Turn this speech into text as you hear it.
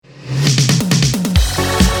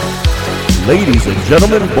Ladies and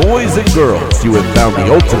gentlemen, boys and girls, you have found the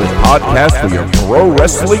ultimate podcast for your pro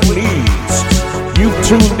wrestling needs. You've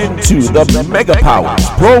tuned into the Mega Powers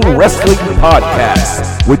Pro Wrestling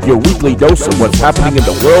Podcast with your weekly dose of what's happening in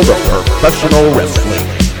the world of professional wrestling.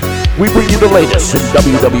 We bring you the latest in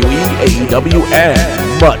WWE, AEW, and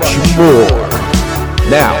much more.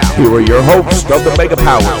 Now, here are your hosts of the Mega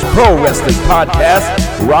Powers Pro Wrestling Podcast,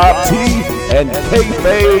 Rob T and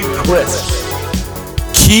Kayfabe Chris.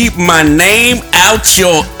 Keep my name out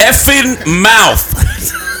your effing mouth.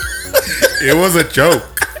 It was a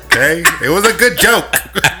joke, okay? It was a good joke.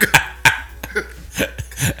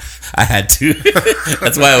 I had to.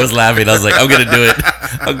 That's why I was laughing. I was like, I'm going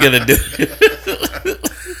to do it.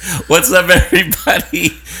 What's up,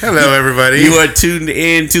 everybody? Hello, everybody. You are tuned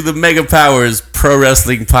in to the Mega Powers Pro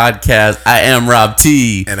Wrestling Podcast. I am Rob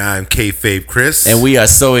T. And I'm Kayfabe Chris. And we are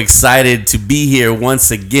so excited to be here once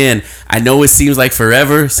again. I know it seems like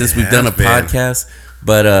forever since we've done a podcast.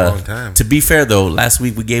 But long time. To be fair, though, last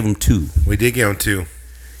week we gave them 2. We did give them 2.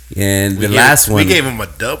 And the last one... We gave them a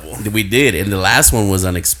double. We did. And the last one was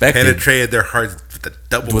unexpected. Penetrated their hearts with a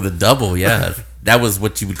double. With a double, yeah. That was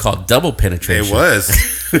what you would call double penetration. It was.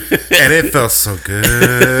 And it felt so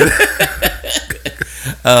good.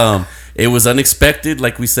 It was unexpected,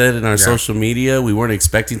 like we said in our social media. We weren't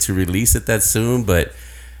expecting to release it that soon, but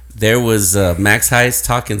there was Max Heist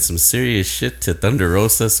talking some serious shit to Thunder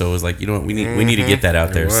Rosa, so it was like, you know what, we need to get that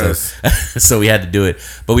out there. So we had to do it.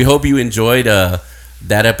 But we hope you enjoyed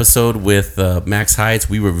that episode with Max Heist.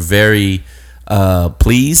 We were very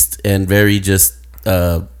pleased and very just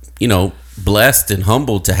blessed and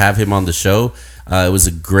humbled to have him on the show. It was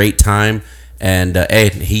a great time, and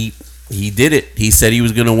he did it. He said he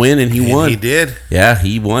was going to win, and he won. He did. Yeah,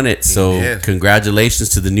 he won it. Congratulations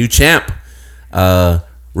to the new champ,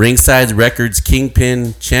 Ringside Records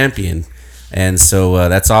Kingpin champion. And so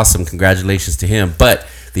that's awesome. Congratulations to him. But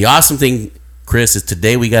the awesome thing, Chris, is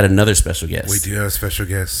today we got another special guest. We do have a special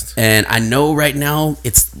guest. And I know right now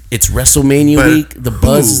it's WrestleMania week. The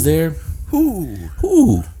buzz is there.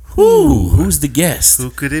 Who's the guest? Who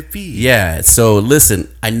could it be? Yeah, so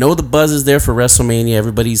listen, I know the buzz is there for WrestleMania.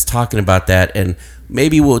 Everybody's talking about that, and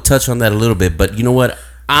maybe we'll touch on that a little bit. But you know what?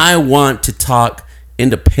 I want to talk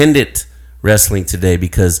independent wrestling today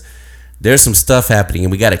because there's some stuff happening,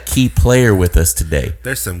 and we got a key player with us today.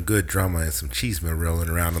 There's some good drama and some cheesemen rolling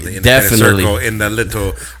around on the independent circle in our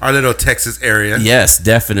little Texas area. Yes,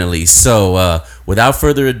 definitely. So without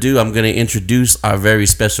further ado, I'm going to introduce our very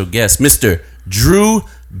special guest, Mr. Drew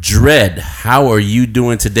Dredd. How are you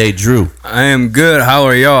doing today, Drew? I am good. How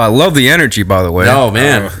are y'all? I love the energy, by the way. Oh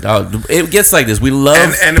man, it gets like this. We love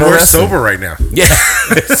and we're sober right now. Yeah.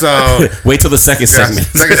 So wait till the second segment.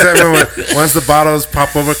 Second segment, once the bottles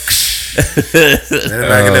pop over, then it's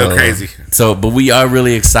not gonna go crazy. So, but we are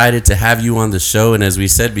really excited to have you on the show, and as we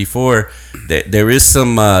said before, there is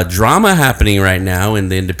some drama happening right now in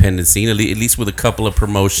the independent scene, at least with a couple of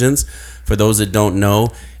promotions. For those that don't know,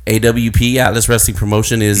 AWP, Atlas Wrestling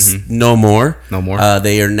Promotion, is no more. No more.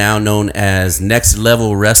 They are now known as Next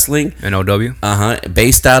Level Wrestling. NOW.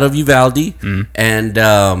 Based out of Uvalde. And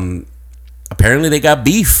apparently they got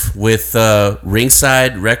beef with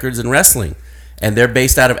Ringside Records and Wrestling. And they're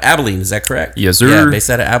based out of Abilene. Is that correct? Yes, sir. Yeah, based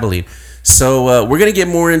out of Abilene. So we're going to get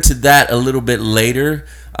more into that a little bit later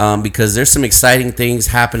because there's some exciting things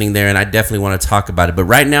happening there, and I definitely want to talk about it. But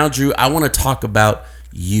right now, Drew, I want to talk about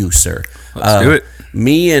you, sir. Let's do it.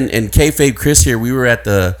 Me and Kayfabe Chris here, we were at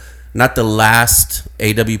not the last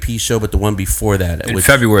AWP show, but the one before that. In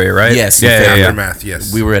February, right? Yes. Aftermath,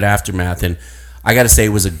 yes. We were at Aftermath, and I got to say, it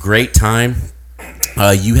was a great time.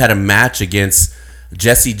 You had a match against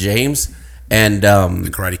Jesse James and the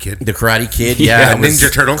Karate Kid. The Karate Kid, yeah.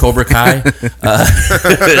 Ninja Turtle. Cobra Kai.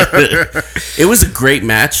 It was a great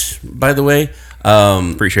match, by the way.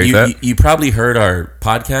 Appreciate that. You probably heard our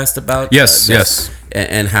podcast about yes.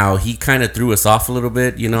 And how he kind of threw us off a little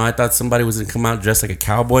bit. You know, I thought somebody was going to come out dressed like a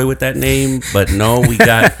cowboy with that name, but no, we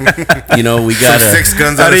got six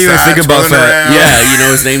guns out I didn't even think about that.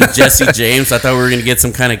 Yeah, his name's Jesse James. I thought we were going to get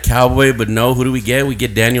some kind of cowboy, but no, who do we get? We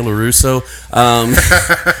get Daniel LaRusso.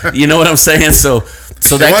 You know what I'm saying? So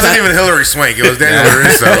that it wasn't even Hillary Swank. It was Daniel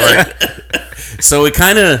LaRusso. So it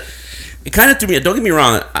kind of threw me. Don't get me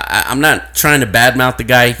wrong. I'm not trying to badmouth the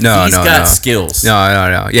guy. He's got skills.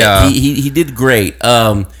 No. Yeah. He did great.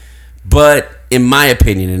 But in my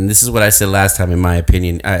opinion, and this is what I said last time, in my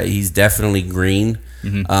opinion, he's definitely green.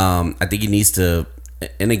 I think he needs to.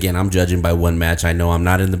 And again, I'm judging by one match. I know I'm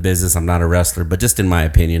not in the business. I'm not a wrestler. But just in my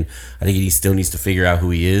opinion, I think he still needs to figure out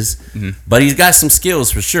who he is. But he's got some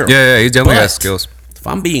skills for sure. Yeah, he definitely has skills. If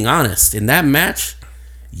I'm being honest, in that match,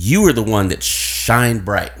 you were the one that shine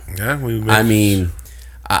bright. Yeah, I mean,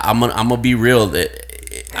 I'm gonna be real.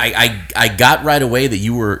 I got right away that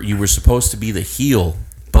you were supposed to be the heel,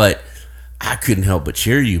 but I couldn't help but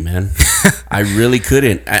cheer you, man. I really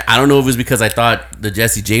couldn't. I don't know if it was because I thought the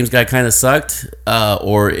Jesse James guy kind of sucked,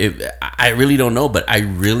 or if I really don't know. But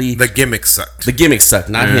the gimmick sucked. The gimmick sucked,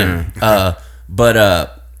 not him. But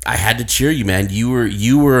I had to cheer you, man. You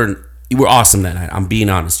were awesome that night. I'm being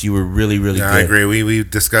honest. You were really, really good. I agree. We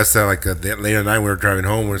discussed that like later night when we were driving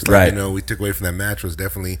home. Where it's like, we took away from that match was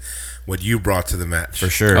definitely what you brought to the match. For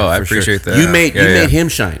sure. Oh, I appreciate that. You made him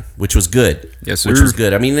shine, which was good. Yes, sir. Which was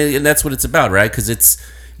good. I mean, and that's what it's about, right? Because it's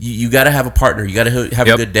you got to have a partner. You got to have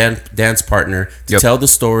a good dance partner to tell the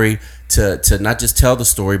story, to not just tell the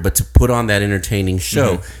story, but to put on that entertaining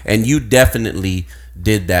show. Mm-hmm. And you definitely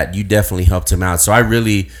did that. You definitely helped him out. So I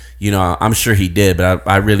really, I'm sure he did, but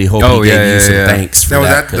I really hope he gave you some thanks for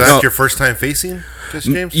that. Was that your first time facing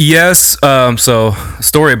Jesse James? Yes. So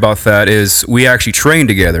story about that is we actually trained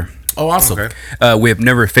together. Oh, awesome. Okay. We have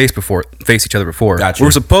never faced each other before. Gotcha. We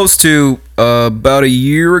were supposed to about a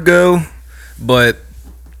year ago, but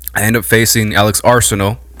I ended up facing Alex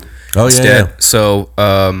Arsenal instead. Yeah. So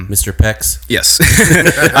Mr. Pex. Yes.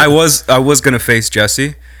 I was gonna face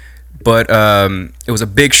Jesse, but it was a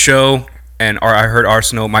big show, and I heard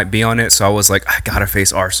Arsenal might be on it, so I was like, I gotta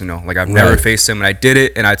face Arsenal. Like I've never faced him, and I did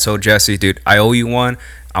it, and I told Jesse, dude, I owe you one.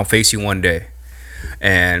 I'll face you one day,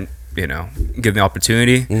 and give me the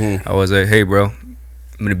opportunity. Mm-hmm. I was like, hey, bro, I'm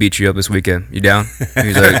gonna beat you up this weekend. You down?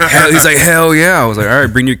 He's like, hell yeah. I was like, all right,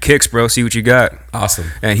 bring your kicks, bro. See what you got. Awesome.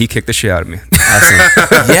 And he kicked the shit out of me. Awesome.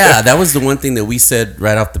 Yeah, that was the one thing that we said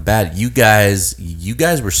right off the bat. You guys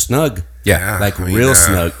were snug. Yeah, real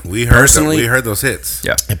snug. We heard those hits.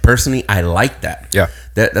 Yeah, and personally, I like that. Yeah,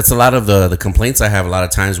 that's a lot of the complaints I have a lot of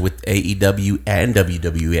times with AEW and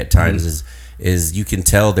WWE at times is you can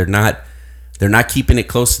tell they're not keeping it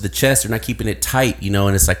close to the chest. They're not keeping it tight,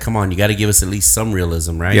 and it's like, come on, you got to give us at least some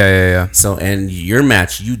realism, right? Yeah. So, and your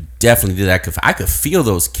match, you definitely did that. I could feel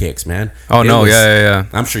those kicks, man. Oh, no, yeah.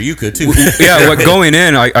 I'm sure you could, too. Yeah, going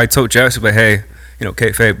in, I told Jesse, but hey,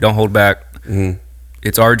 kayfabe, don't hold back. Mm-hmm.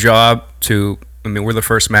 It's our job we're the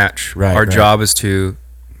first match. Right, our job is to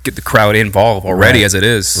get the crowd involved already as it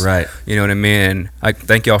is. Right. You know what I mean? I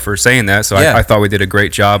thank y'all for saying that. So I thought we did a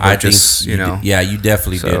great job. You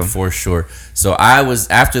definitely did, for sure. So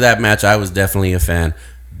after that match, I was definitely a fan.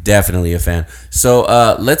 Definitely a fan.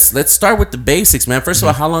 So let's start with the basics, man. First of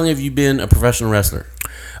all, how long have you been a professional wrestler?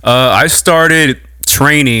 I started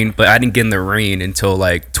training, but I didn't get in the ring until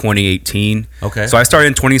like 2018. Okay. So I started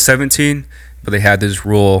in 2017. But they had this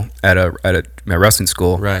rule at a wrestling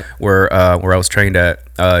school, right, where I was trained at.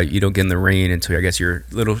 You don't get in the ring until I guess you're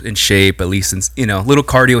a little in shape, at least little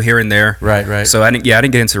cardio here and there. Right. So I didn't get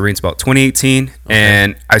into the ring until about 2018,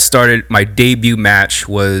 and I started my debut match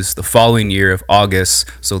was the following year of August.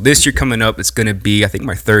 So this year coming up, it's gonna be I think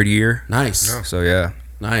my third year. Nice. Yeah. So yeah.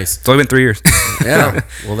 Nice. It's only been 3 years. Yeah.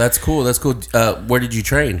 Well, that's cool. Where did you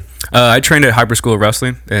train? I trained at Hyper School of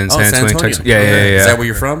Wrestling in San Antonio, Texas. Yeah. Is that where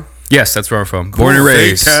you're from? Yes, that's where I'm from. Born and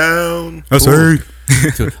raised. That's right.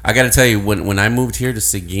 I got to tell you, when I moved here to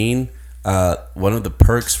Seguin, one of the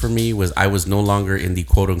perks for me was I was no longer in the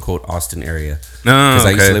quote-unquote Austin area. Because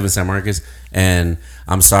I used to live in San Marcos. And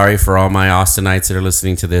I'm sorry for all my Austinites that are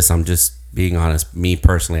listening to this. I'm just being honest. Me,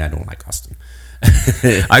 personally, I don't like Austin.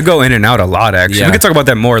 I go in and out a lot, actually. Yeah. We can talk about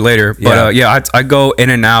that more later. But I go in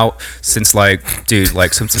and out since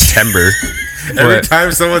since September. Every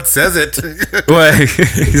time someone says it. What?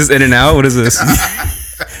 He's just in and out? What is this?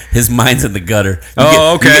 His mind's in the gutter.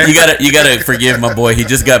 Okay. You gotta forgive my boy. He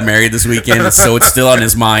just got married this weekend, so it's still on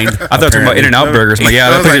his mind. I thought you were talking about In-N-Out burgers. I'm like,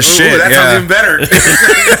 that thing is shit. That sounds even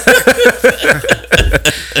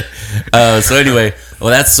better. So anyway,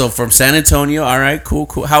 that's from San Antonio. All right, cool.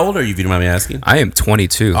 How old are you, if you don't mind me asking? I am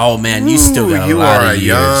 22. Oh man, you still got a lot of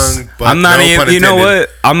years. Young, but I'm not even. You know what?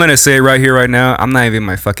 I'm gonna say right here, right now, I'm not even in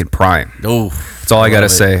my fucking prime. Oh, that's all I gotta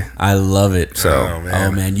say. I love it. So,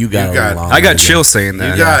 oh man, you got a long. I got chills saying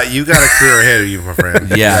that. You got a career ahead of you, my friend.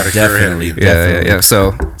 Yeah, definitely. Yeah.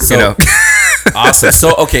 So Awesome.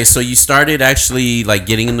 So you started actually like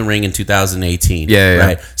getting in the ring in 2018. Yeah.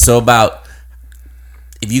 Right. So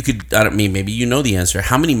if you could, maybe you know the answer.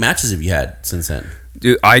 How many matches have you had since then?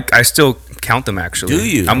 Dude, I still count them, actually. Do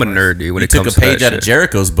you? I'm a nerd, dude. When you took a page out of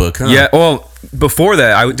Jericho's book, huh? Yeah. Well, before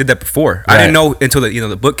that, I did that before. Right. I didn't know until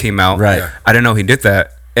the book came out. Right. I didn't know he did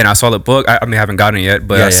that, and I saw the book. I haven't gotten it yet,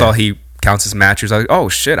 but I saw he counts his matches. I was like, oh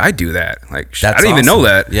shit, I do that. Like shit, I That's didn't even know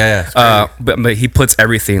awesome. that. Yeah. But he puts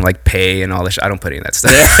everything like pay and all this shit. I don't put any of that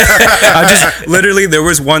stuff. I just literally, there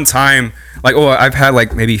was one time like, I've had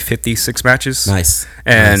like maybe 56 matches. Nice.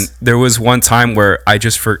 And there was one time where I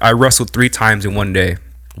wrestled 3 times in one day.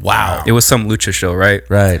 Wow. It was some lucha show, right?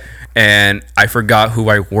 Right. And I forgot who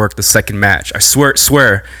I worked the second match. I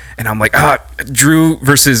swear. And I'm like, Drew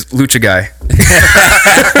versus Lucha guy.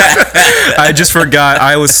 I just forgot.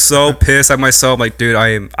 I was so pissed at myself. Like, dude,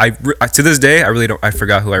 to this day, I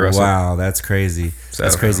forgot who I wrestled. Wow, that's crazy.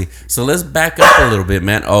 That's crazy. So let's back up a little bit,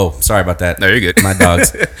 man. Oh, sorry about that. No, you're good. My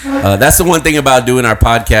dogs. That's the one thing about doing our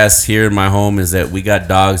podcast here in my home is that we got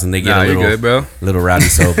dogs and they get little rowdy.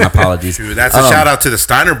 So my apologies. Dude, that's a shout out to the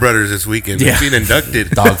Steiner brothers this weekend. Yeah. Being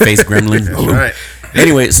inducted. Dog face gremlin. That's right.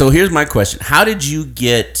 Anyway, so here's my question. How did you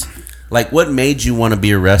get, like, what made you want to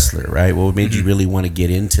be a wrestler, right? What made you really want to get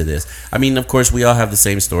into this? I mean, of course, we all have the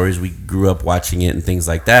same stories. We grew up watching it and things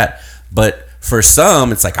like that. But for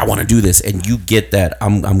some, it's like, I want to do this. And you get that.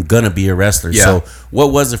 I'm going to be a wrestler. Yeah. So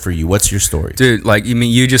what was it for you? What's your story? Dude, like,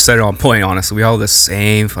 you just said it on point, honestly. We all have the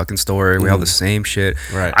same fucking story. We all the same shit.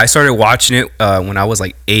 Right. I started watching it when I was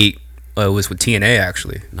like 8. It was with TNA,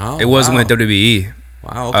 actually. No, it wasn't wow. with WWE.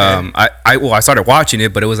 Wow, okay. I started watching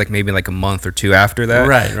it, but it was like maybe like a month or 2 after that.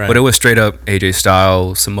 Right. But it was straight up AJ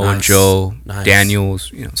Styles, Samoa Joe,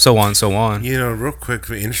 Daniels, so on, so on. Real quick,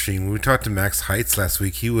 interesting. When we talked to Max Heights last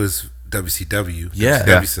week, he was WCW. Yeah.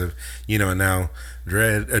 WCW, and now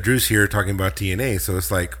Drew's here talking about TNA, so it's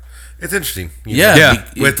like, it's interesting. With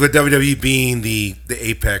WWE being the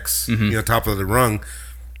apex, top of the rung.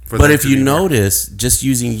 But if you notice, just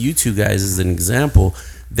using you two guys as an example,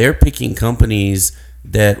 they're picking companies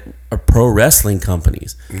that are pro wrestling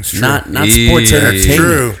companies, not sports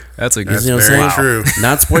entertainment. That's a good. You know what I'm saying? True.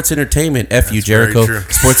 Not sports entertainment. F you, Jericho.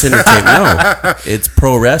 Sports entertainment. No, it's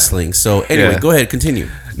pro wrestling. So anyway, go ahead, continue.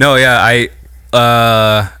 No, I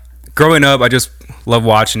growing up, I just loved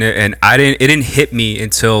watching it, and it didn't hit me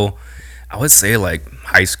until I would say like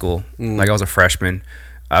high school. Like I was a freshman.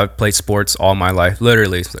 I played sports all my life,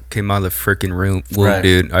 literally. Came out of the freaking womb,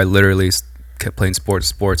 dude. I literally kept playing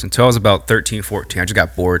sports until I was about 13, 14. I just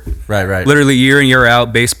got bored. Right. Literally year in, year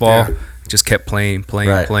out, baseball. Just kept playing.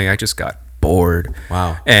 I just got bored.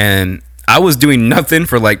 Wow. And I was doing nothing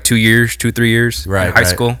for like 3 years in high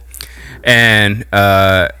school. And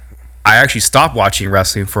I actually stopped watching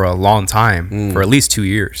wrestling for a long time, for at least 2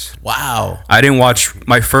 years. Wow. I didn't watch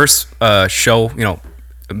my first show,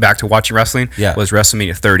 back to watching wrestling was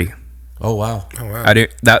WrestleMania 30. Oh wow.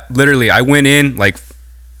 I went in like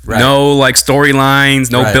no like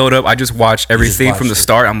storylines, no build up. I just watched everything from the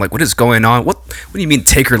start. I'm like, what is going on? What do you mean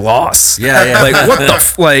Taker lost? Yeah. Like what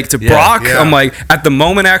the to Brock? Yeah. I'm like, at the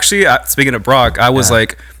moment actually, speaking of Brock, I was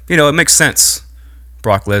like, it makes sense.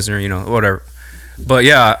 Brock Lesnar, whatever. But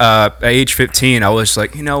at age 15, I was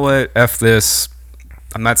like, you know what? F this.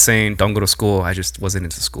 I'm not saying don't go to school. I just wasn't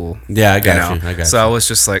into school. Yeah, I got you. So I was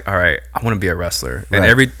just like, all right, I want to be a wrestler. And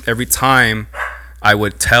every time I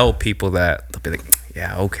would tell people that, they'll be like,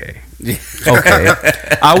 yeah, okay.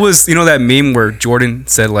 I was, that meme where Jordan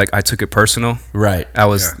said like, I took it personal. Right.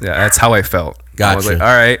 That's how I felt. Gotcha. I was like, all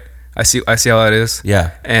right, I see how that is.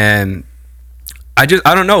 Yeah. And I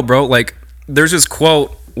don't know, bro. Like, there's this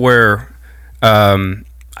quote where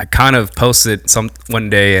I kind of posted one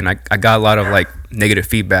day, and I got a lot of like negative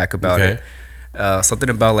feedback about it. Something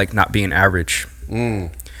about like not being average.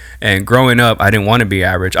 And growing up, I didn't want to be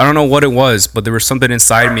average. I don't know what it was, but there was something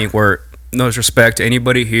inside me where, no disrespect to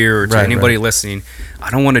anybody here or to anybody listening, I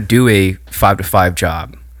don't want to do a 5-to-5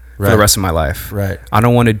 job for the rest of my life. Right. I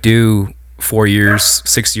don't want to do 4 years,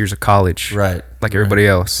 6 years of college. Right. Like everybody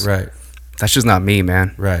else. Right. That's just not me,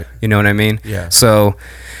 man. Right. You know what I mean? Yeah. So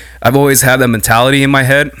I've always had that mentality in my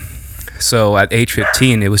head. So at age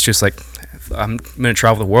 15, it was just like, I'm going to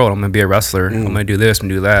travel the world. I'm going to be a wrestler. I'm going to do this and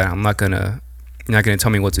do that. You're not going to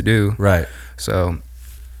tell me what to do. Right. So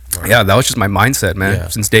that was just my mindset, man,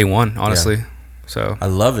 since day one, honestly. Yeah. So I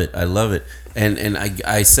love it. And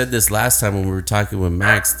I said this last time when we were talking with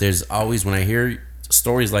Max, there's always, when I hear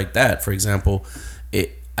stories like that, for example,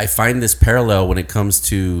 I find this parallel when it comes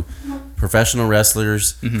to professional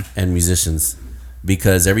wrestlers and musicians,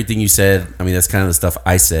 because everything you said, I mean, that's kind of the stuff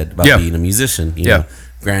I said about being a musician, you know.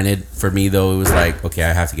 Granted, for me though, it was like, okay,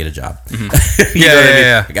 I have to get a job. You know what I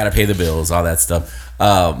mean? I gotta pay the bills, all that stuff.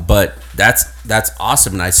 But that's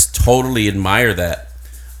awesome, and I totally admire that.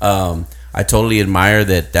 I totally admire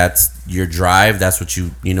that. That's your drive. That's what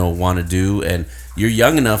you want to do, and you're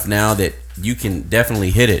young enough now that you can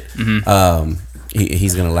definitely hit it.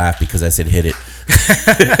 He's gonna laugh because I said hit it.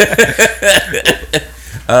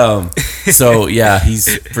 So yeah, he's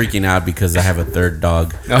freaking out because I have a third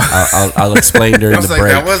dog. I'll explain during the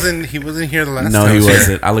break. He wasn't here the last time. No, he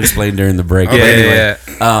wasn't. I'll explain during the break. Yeah.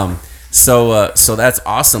 So that's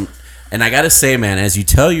awesome. And I gotta say, man, as you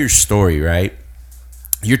tell your story, right?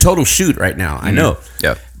 You're total shoot right now. I know.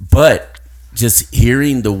 Yeah. But just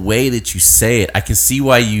hearing the way that you say it, I can see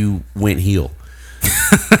why you went heel.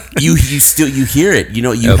 you hear it. You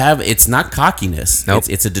know, you have, it's not cockiness. Nope.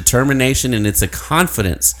 It's a determination and it's a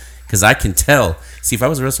confidence. Because I can tell. See, if I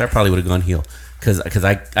was a wrestler, I probably would have gone heel. Because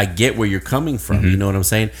I get where you're coming from. You know what I'm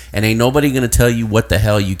saying? And ain't nobody going to tell you what the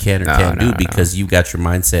hell you can or can't do because you got your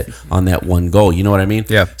mindset on that one goal. You know what I mean?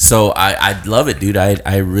 Yeah. So I love it, dude.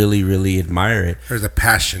 I really, really admire it. There's a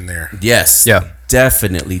passion there. Yes. Yeah.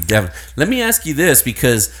 Definitely. Let me ask you this,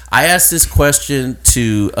 because I asked this question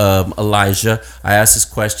to Elijah. I asked this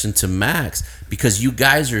question to Max, because you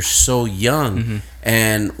guys are so young.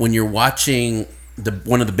 And when you're watching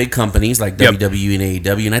one of the big companies like WWE and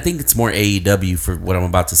AEW, and I think it's more AEW for what I'm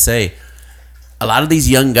about to say, a lot of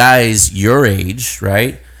these young guys your age,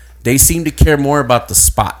 right, they seem to care more about the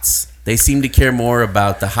spots. They seem to care more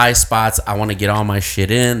about the high spots. I want to get all my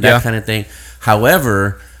shit in, that kind of thing.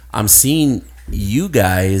 However, I'm seeing you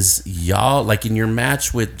guys, y'all, like in your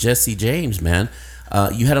match with Jesse James, man,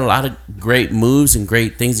 you had a lot of great moves and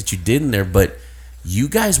great things that you did in there, but you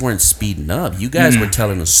guys weren't speeding up. You guys were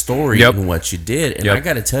telling a story in what you did. And I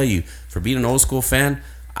got to tell you, for being an old school fan,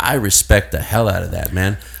 I respect the hell out of that,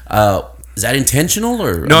 man. Is that intentional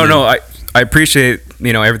or? No, I appreciate,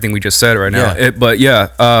 everything we just said right now.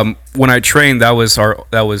 Yeah. When I trained, that was how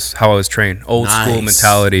I was trained. Old school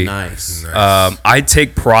mentality. Nice. I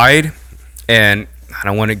take pride, and I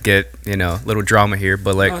don't want to get, little drama here,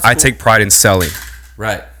 but I take pride in selling.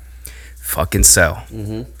 Right. Fucking sell.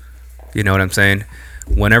 You know what I'm saying?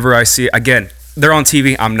 Whenever I see, again, they're on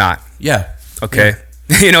TV, I'm not. Yeah. Okay.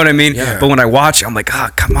 Yeah. You know what I mean? Yeah. But when I watch, I'm like,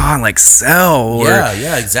 come on, sell. Or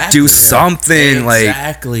exactly. do something.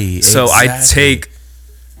 Exactly. So I take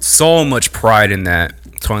so much pride in that,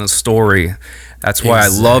 telling the story. That's why I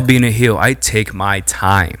love being a heel. I take my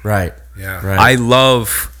time. Right. Yeah. Right. I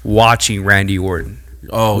love watching Randy Orton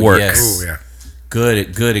work. Yes. Ooh, yeah.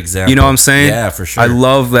 Good example. You know what I'm saying? Yeah, for sure. I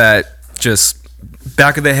love that, just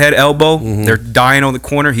back of the head elbow. They're dying on the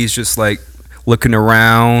corner. He's just looking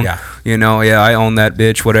around. Yeah. I own that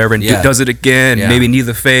bitch, whatever. And does it again. Yeah. Maybe knee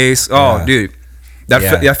the face. Oh, dude.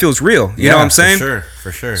 That feels real. You know what I'm saying?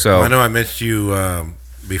 For sure. So I know I mentioned you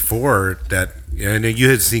before that. I know you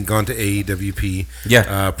had gone to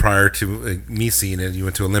AEWP prior to me seeing it. You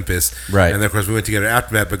went to Olympus. Right. And then, of course, we went together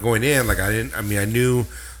after that. But going in, I knew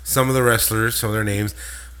some of the wrestlers, some of their names.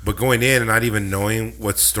 But going in and not even knowing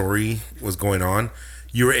what story was going on,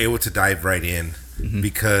 you were able to dive right in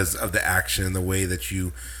because of the action, the way that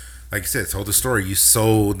you, like I said, told the story. You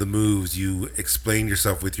sold the moves. You explained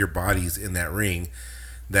yourself with your bodies in that ring.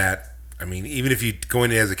 That, even if you go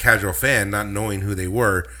in as a casual fan, not knowing who they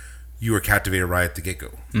were, you were captivated right at the get-go.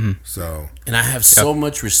 So, and I have so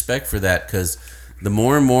much respect for that, because the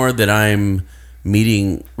more and more that I'm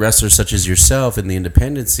meeting wrestlers such as yourself in the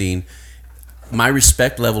independent scene, my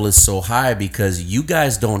respect level is so high, because you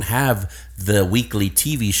guys don't have the weekly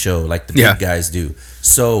TV show like the big guys do.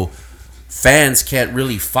 So fans can't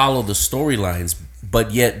really follow the storylines,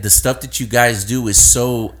 but yet the stuff that you guys do is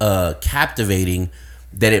so captivating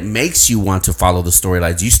that it makes you want to follow the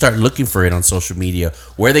storylines. You start looking for it on social media.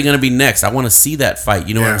 Where are they going to be next? I want to see that fight.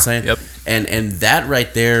 You know what I'm saying? Yep. And that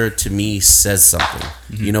right there, to me, says something.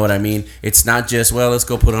 You know what I mean? It's not just, let's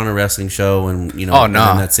go put on a wrestling show and, and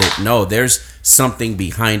that's it. No, there's something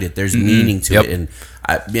behind it. There's meaning to it. And,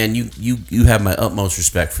 you have my utmost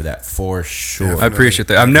respect for that, for sure. I appreciate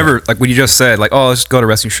that. I've never, when you just said, let's go to a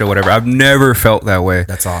wrestling show, whatever. I've never felt that way.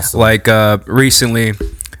 That's awesome. Recently,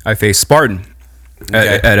 I faced Spartan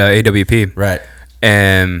at AWP. Right.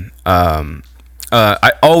 And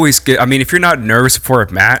I always get, if you're not nervous for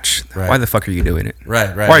a match, why the fuck are you doing it?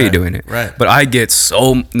 Right. Why are you doing it? Right. But I get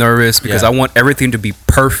so nervous because I want everything to be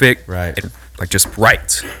perfect. Right. And, just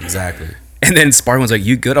right. Exactly. And then Spartan was like,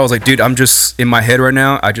 you good? I was like, dude, I'm just in my head right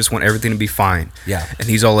now. I just want everything to be fine. Yeah. And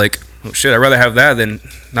he's all like, oh, shit, I'd rather have that than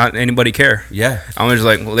not anybody care. Yeah. I'm just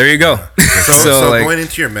like, well, there you go. So going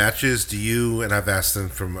into your matches, do you, and I've asked them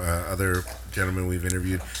from other gentlemen we've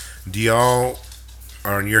interviewed,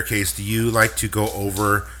 or in your case, do you like to go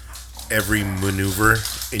over every maneuver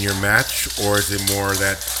in your match, or is it more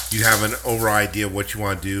that you have an overall idea of what you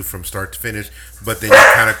want to do from start to finish, but then you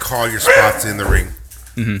kind of call your spots in the ring?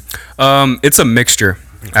 It's a mixture,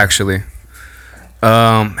 actually.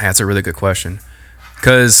 That's a really good question,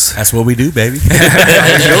 because that's what we do, baby.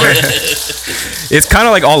 It's kind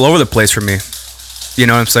of all over the place for me. You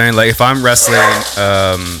know what I'm saying? Like if I'm wrestling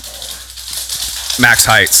Max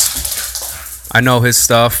Heights, I know his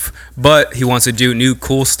stuff, but he wants to do new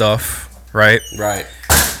cool stuff, right? Right.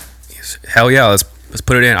 Hell yeah, let's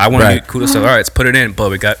put it in. I want to do cool stuff. All right, let's put it in. But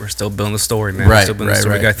we're still building the story, man. Right, We're still building the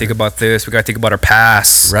story. We gotta think about this. We gotta think about our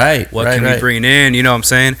past. Right. What can we bring in? You know what I'm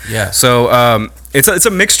saying? Yeah. So it's a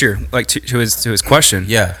mixture, like to his question.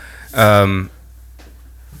 Yeah.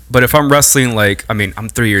 But if I'm wrestling, like, I mean, I'm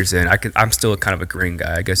 3 years in. I'm still kind of a green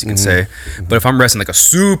guy, I guess you can say. But if I'm wrestling like a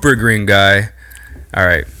super green guy, all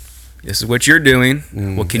right, this is what you're doing.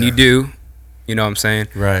 What can you do? You know what I'm saying?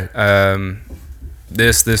 Right.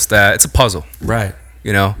 This, that. It's a puzzle. Right.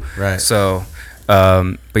 You know? Right. So,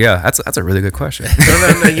 but yeah, that's a really good question.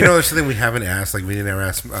 No, you know, there's something we haven't asked. Like, we didn't ever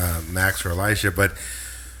ask Max or Elisha, but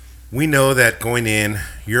we know that going in,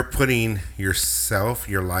 you're putting yourself,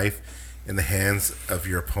 your life, in the hands of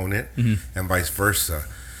your opponent, and vice versa.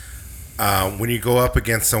 When you go up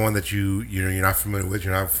against someone that you're not familiar with,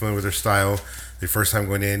 you're not familiar with their style, the first time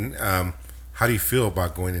going in, how do you feel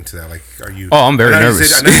about going into that? Like, are you? Oh, I'm very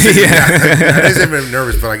nervous. I know you said I'm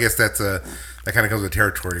nervous, but I guess that kind of comes with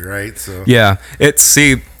territory, right? So yeah, I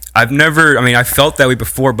felt that way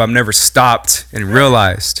before, but I've never stopped and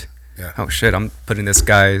realized. Yeah. Oh shit! I'm putting this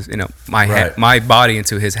guy's, my body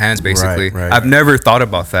into his hands, basically. Right. I've never thought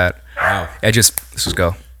about that. Wow. Let's just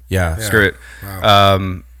go. Yeah. Screw it.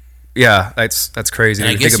 Wow. Yeah, that's crazy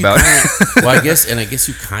to think about. Well, I guess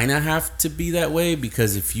you kind of have to be that way,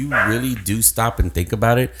 because if you really do stop and think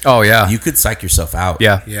about it, oh yeah, you could psych yourself out.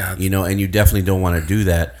 Yeah. And you definitely don't want to do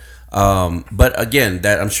that. But again,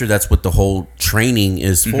 I'm sure that's what the whole training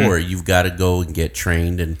is for. You've got to go and get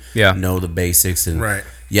trained and know the basics and right.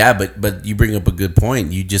 Yeah, but you bring up a good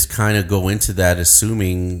point. You just kind of go into that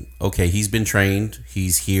assuming, okay, he's been trained,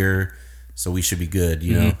 he's here, so we should be good,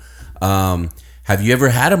 you know. Have you ever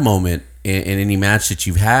had a moment in any match that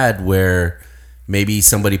you've had where maybe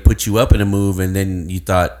somebody put you up in a move and then you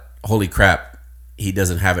thought, holy crap, he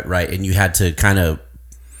doesn't have it right, and you had to kind of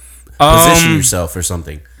position yourself or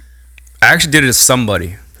something? I actually did it to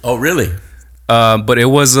somebody. Oh, really? But it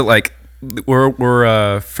wasn't like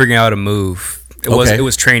we're figuring out a move. It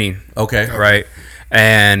was training. Okay. Right.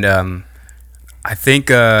 And I think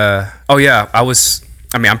I'm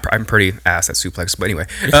pretty ass at suplex, but anyway.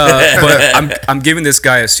 But I'm giving this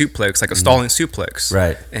guy a suplex, like a stalling suplex.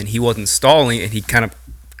 Right. And he wasn't stalling, and he kind of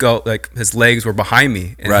his legs were behind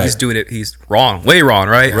me, and right. he's doing it, he's wrong, way wrong,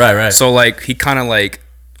 right? Right. So like he kind of like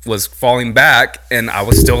was falling back, and I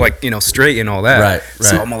was still like, straight and all that. Right.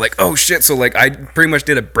 So I'm like, oh shit. So like I pretty much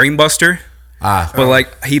did a brain buster. But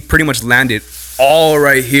like he pretty much landed all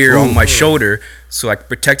right here on my shoulder, so I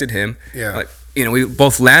protected him. Yeah. Like, we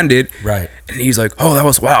both landed. Right. And he's like, "Oh, that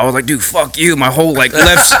was wow." I was like, "Dude, fuck you. My whole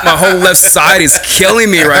left side is killing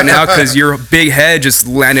me right now because your big head just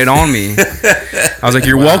landed on me." I was like,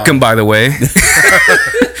 "You're welcome, by the way."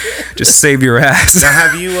 Just save your ass. Now,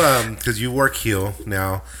 have you because you work heel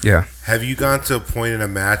now? Yeah. Have you gone to a point in a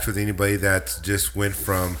match with anybody that just went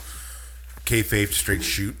from kayfabe to straight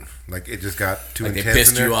shoot? Like it just got too intense. They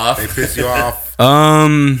pissed you off. They pissed you off.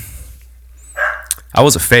 I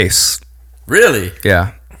was a face. Really?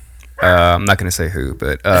 Yeah. I'm not gonna say who,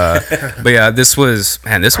 but yeah, this was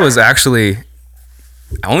actually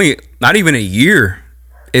only not even a year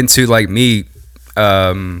into like me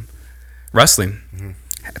wrestling.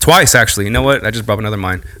 Twice actually. You know what? I just brought another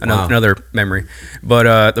memory.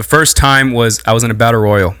 But the first time was I was in a battle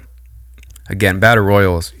royal. Again, battle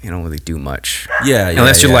royals, you don't really do much. Yeah.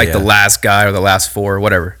 Unless you're the last guy or the last four or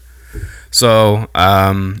whatever. So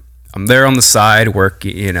I'm there on the side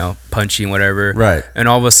working, punching, whatever. Right. And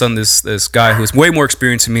all of a sudden, this guy who's way more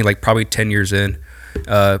experienced than me, like probably 10 years in,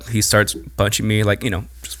 he starts punching me, like,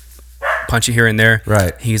 just punching here and there.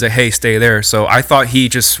 Right. He's like, "Hey, stay there." So I thought he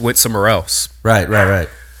just went somewhere else. Right.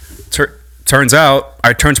 Turns out,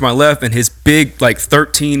 I turned to my left, and his big, like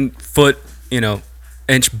 13-foot,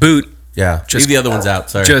 inch boot. Yeah. Leave the other ones out.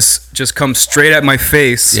 Sorry. Just comes straight at my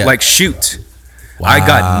face, like shoot. Wow. I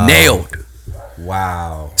got nailed.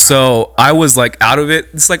 Wow. So I was like out of it.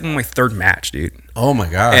 It's like my third match, dude. Oh my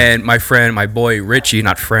god. And my boy Richie,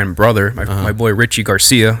 not friend, brother, my boy Richie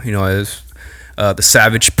Garcia, as the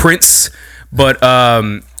Savage Prince. But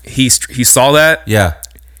he saw that. Yeah.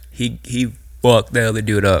 He fucked the other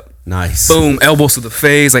dude up. Nice. Boom, elbows to the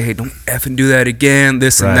face. Like, hey, don't effing do that again.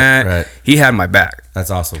 This and that. Right. He had my back.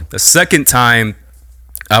 That's awesome. The second time,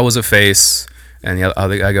 I was a face, and the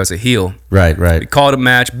other guy was a heel. Right. We called a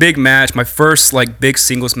match, big match. My first big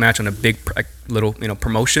singles match on a big little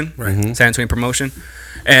promotion, right. San Antonio promotion,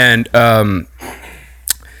 and I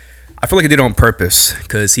feel like I did it on purpose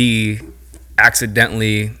because he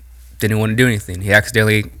accidentally didn't want to do anything. He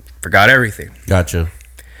accidentally forgot everything. Gotcha.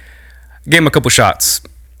 Gave him a couple shots,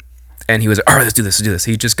 and he was like, all right, let's do this.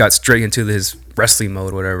 He just got straight into his wrestling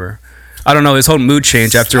mode, whatever. I don't know. His whole mood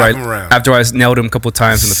changed after I nailed him a couple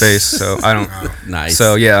times in the face. So I don't. Wow. Nice.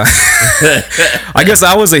 So yeah, I guess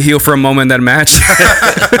I was a heel for a moment in that match.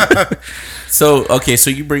 So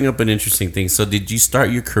you bring up an interesting thing. So did you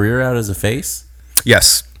start your career out as a face?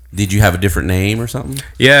 Yes. Did you have a different name or something?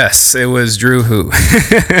 Yes, it was Drew Who.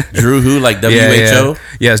 Drew Who, like WHO? Yeah.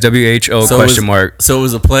 Yes, WHO question mark. So it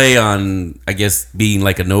was a play on, I guess, being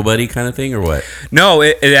like a nobody kind of thing, or what? No,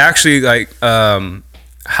 it actually like how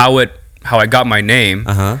I got my name.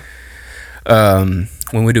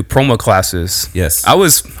 When we do promo classes. Yes. I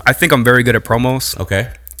think I'm very good at promos.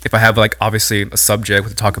 Okay. If I have like obviously a subject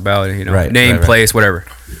to talk about, Right, name, right. place, whatever.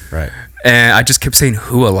 Right. And I just kept saying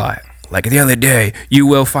who a lot. Like the other day, you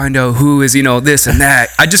will find out who is, this and that.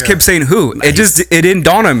 I just kept saying who. Nice. It didn't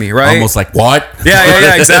dawn on me, right? Almost like what?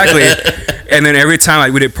 Yeah, exactly. And then every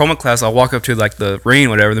time we did promo class, I'll walk up to like the ring,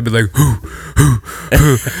 whatever. They'll be like, who.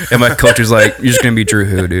 And my coach is like, you're just gonna be Drew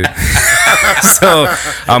Who, dude. So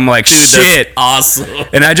I'm like, Dude, shit, that's awesome.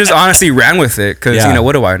 and I just honestly ran with it because Yeah.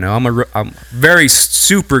 what do I know? I'm very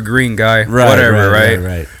super green guy, Right, whatever, right, right?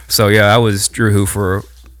 right. So yeah, I was Drew Who for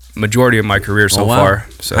majority of my career so Oh, wow. far.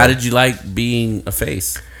 So How did you like being a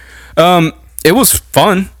face? it was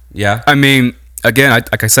fun. Yeah. I mean, again,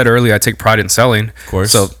 like I said earlier, I take pride in selling. Of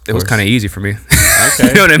course, So of it was course. kind of easy for me. Okay.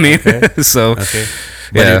 You know what I mean? Okay. So Okay.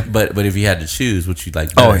 yeah. But if you had to choose, what you'd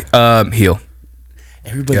like better? Heel.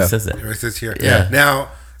 Everybody yeah. says that. It says here. Yeah. Now,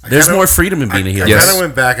 There's more freedom in being a heel. I Yes. kind of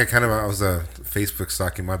went back. I was Facebook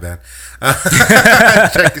stalking. My bad.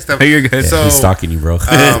 Checking stuff. You're good. So, He's stalking you, bro.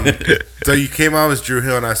 so you came out as Drew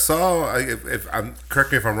Hill, and I saw. If I'm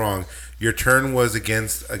correct me if I'm wrong. Your turn was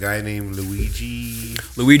against a guy named Luigi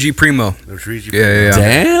Primo. Yeah.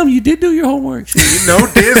 Damn, you did do your homework. You know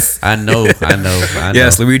this. I know.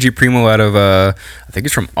 Yes, Luigi Primo out of I think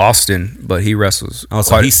he's from Austin, but he wrestles. Oh,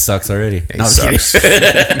 so he sucks already. He No, I'm kidding.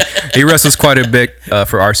 sucks. He wrestles quite a bit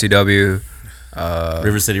for RCW.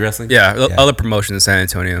 River City Wrestling. Yeah, other promotions in San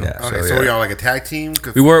Antonio. Yeah. Okay, so were y'all like a tag team?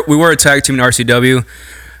 We were a tag team in RCW.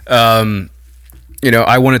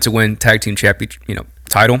 I wanted to win tag team champion,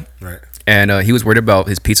 title. Right. And he was worried about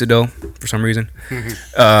his pizza dough for some reason. He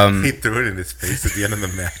threw it in his face at the end of the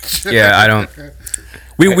match. Yeah, I don't.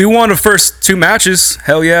 We won the first 2 matches.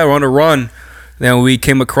 Hell yeah, we're on a run. Then we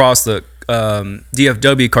came across the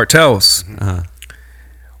DFW cartels. Uh-huh.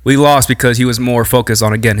 We lost because he was more focused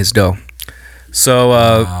on, again, his dough. So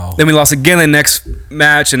Wow. then we lost again the next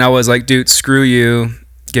match, and I was like, dude, screw you.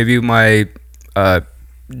 Give you my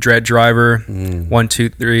Dredd driver. 1, 2,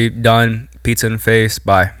 3, done. Pizza in the face.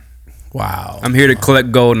 Bye. Wow. I'm here to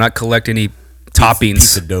collect gold, not collect any toppings.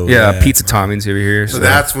 Pizza dough, Yeah, yeah. pizza toppings over here. So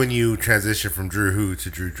that's when you transitioned from Drew Who to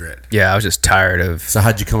Drew Dredd. Yeah, I was just tired of. So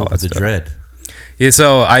how'd you come up with the stuff. dread? Yeah,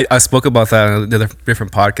 so I spoke about that on the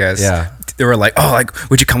different podcasts. Yeah. They were like, oh, like,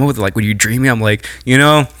 would you come up with, like, would you dream me? I'm like,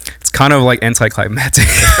 it's kind of like anticlimactic.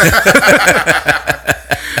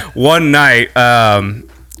 One night,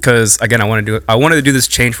 because, again, I wanted to do this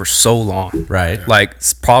change for so long. Right. Like,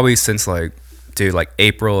 probably since, like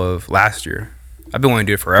April of last year. I've been wanting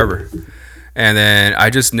to do it forever. And then I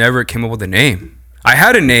just never came up with a name. I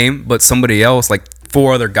had a name, but somebody else, like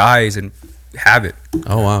 4 other guys, and have it.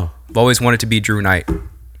 Oh wow. I've always wanted to be Drew Knight.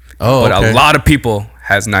 Oh, But okay. a lot of people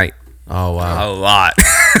has Knight. Oh wow. A lot.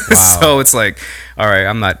 So it's like, all right,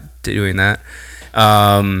 I'm not doing that.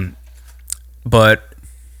 But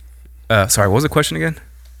sorry, what was the question again?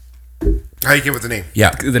 How you came with the name? Yeah.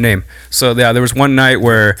 The name. So yeah, there was one night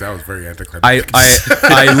where That was very anticlimactic.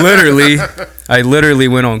 I literally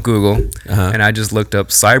went on Google Uh-huh. and I just looked up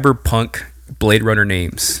Cyberpunk Blade Runner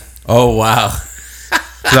names. Oh wow.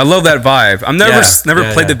 'Cause I love that vibe. I've never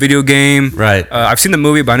Yeah, played the video game. Right. I've seen the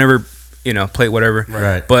movie, but I never played whatever.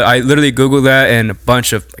 Right. But I literally Googled that, and a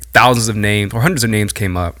bunch of thousands of names or hundreds of names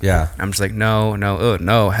came up. Yeah. I'm just like, no,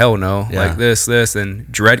 hell no. Yeah. Like this, and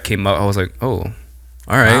Dredd came up. I was like, oh,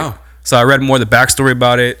 all right. Wow. So I read more of the backstory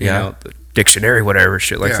about it, Yeah. the dictionary, whatever,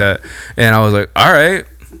 shit like Yeah. that. And I was like, all right,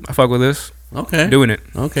 I fuck with this. Okay. Doing it.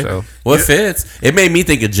 Okay. So, Well, it fits. It made me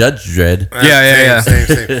think of Judge Dredd. Yeah.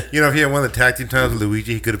 Same. If he had won the tag team titles with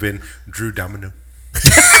Luigi, he could have been Drew Domino.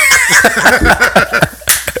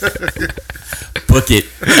 Book it.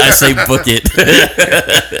 I say book it.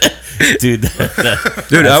 Dude. dude,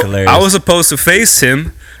 that's I hilarious. was supposed to face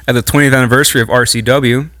him at the 20th anniversary of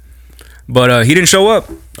RCW, but he didn't show up.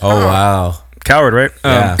 Oh, wow. Coward, right?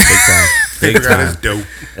 Yeah, big time. He Big forgot his time. dope.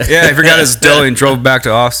 Yeah, he forgot his dough and drove back to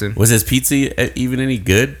Austin. Was his pizza even any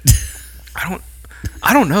good? I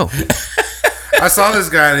don't know. I saw this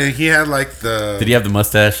guy and he had like the. Did he have the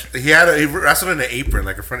mustache? He wrestled in an apron,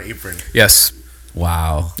 like a front apron. Yes.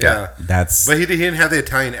 Wow. Yeah. That's. But he didn't have the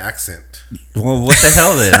Italian accent. Well, what the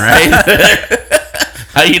hell then, right?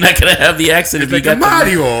 How are you not gonna have the accent if like you got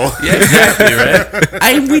Mario? Yeah, exactly, right?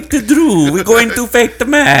 I'm with the Drew. We're going to fake the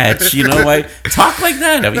match. You know, like talk like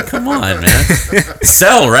that. I mean, come on, man.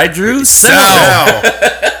 Sell, right, Drew? Sell.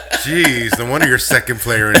 Jeez, no wonder you're second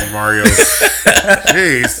player in Mario.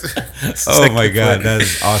 Jeez. Oh my God, that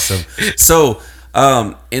is awesome. So,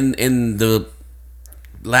 in the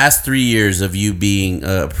last 3 years of you being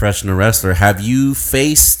a professional wrestler, have you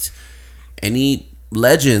faced any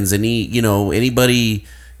legends, anybody,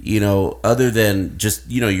 other than just,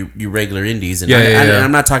 your regular indies? And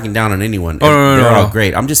I'm not talking down on anyone. They're all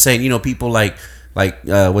great. I'm just saying, people like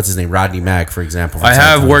what's his name? Rodney Mack, for example. I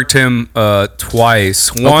have worked him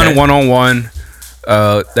twice. One-on-one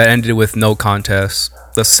that ended with no contest.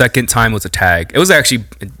 The second time was a tag. It was actually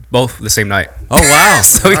both the same night. Oh, wow.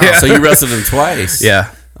 Yeah. So you wrestled him twice.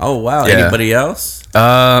 Yeah. Oh, wow. Yeah. Anybody else?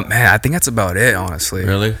 Man, I think that's about it, honestly.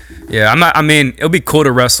 Really? Yeah, it'll be cool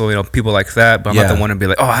to wrestle, people like that, but I'm not the one to be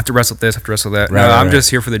like, oh, I have to wrestle this, I have to wrestle that. Right, no, I'm just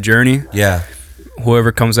here for the journey. Yeah.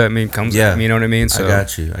 Whoever comes at me, at me, you know what I mean? So, I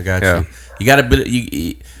got you. You got a bit,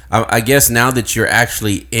 I guess now that you're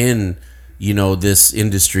actually in, this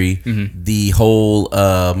industry, the whole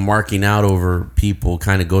marking out over people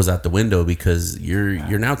kind of goes out the window because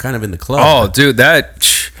you're now kind of in the club. Oh, dude, that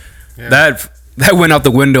went out the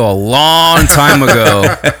window a long time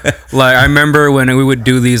ago. Like, I remember when we would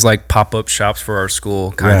do these like pop-up shops for our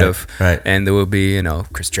school, kind of, and there would be,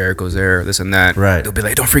 Chris Jericho's there, this and that. Right. They'll be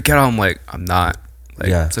like, "Don't freak out." I'm like, "I'm not." Like,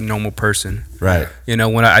 it's a normal person. Right.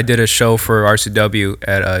 When I did a show for RCW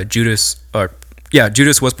at Judas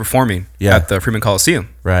was performing at the Freeman Coliseum.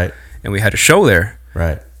 Right. And we had a show there.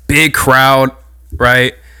 Right. Big crowd.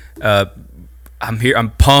 Right. I'm here. I'm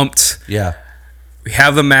pumped. Yeah. We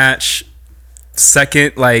have the match.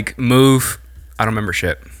 Second, move, I don't remember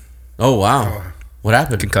shit. Oh, wow. What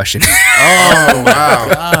happened? Concussion. Oh, wow.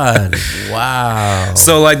 God. Wow.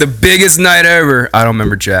 So, the biggest night ever, I don't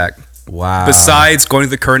remember jack. Wow. Besides going to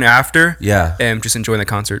the current after. Yeah. And just enjoying the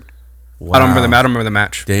concert. Wow. I don't remember the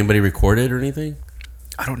match. Did anybody record it or anything?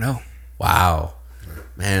 I don't know. Wow.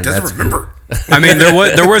 Man, doesn't remember. I mean,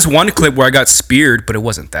 there was one clip where I got speared, but it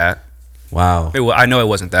wasn't that. Wow. I know it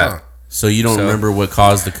wasn't that. Huh. So you don't remember what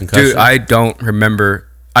caused the concussion? Dude, I don't remember.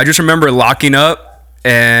 I just remember locking up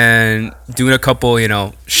and doing a couple,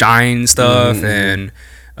 shine stuff and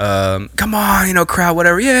come on, crowd,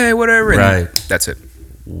 whatever. Yeah, whatever. Right. And that's it.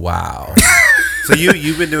 Wow. So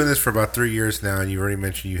you've been doing this for about 3 years now, and you already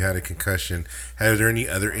mentioned you had a concussion. Are there any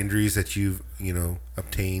other injuries that you've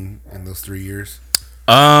obtained in those 3 years?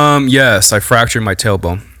 Yes, I fractured my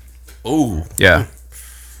tailbone. Oh. Yeah.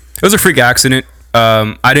 It was a freak accident.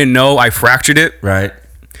 I didn't know I fractured it. Right.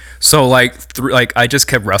 So I just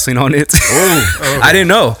kept wrestling on it. Oh. I didn't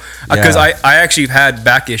know because I actually had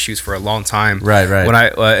back issues for a long time. Right. When I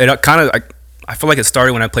feel like it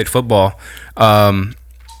started when I played football.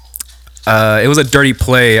 It was a dirty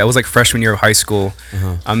play. I was freshman year of high school.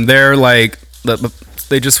 I'm there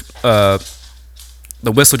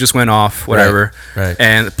the whistle just went off, whatever. Right.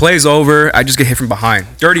 And the play's over. I just get hit from behind.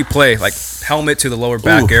 Dirty play, helmet to the lower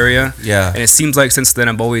back area. Yeah. And it seems like since then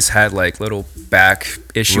I've always had little back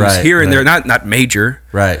issues here and there. Not major.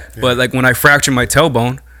 Right. But when I fractured my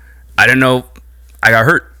tailbone, I didn't know I got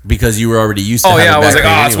hurt. Because you were already used to having back I was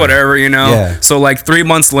pain it's whatever, Yeah. So 3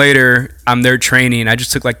 months later, I'm there training. I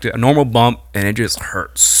just took a normal bump and it just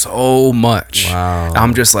hurt so much. Wow.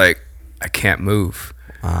 I'm just I can't move.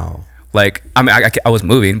 Wow. I was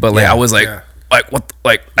moving, but I was what?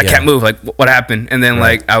 I can't move. What happened? And then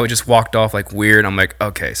I would just walked off weird. I'm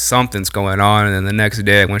okay, something's going on. And then the next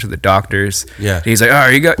day I went to the doctors. Yeah. He's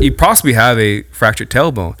you possibly have a fractured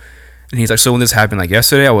tailbone. And he's so when this happened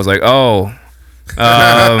yesterday, I was oh,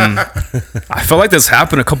 I felt like this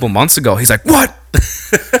happened a couple months ago. He's what?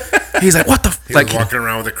 He's what the? He was walking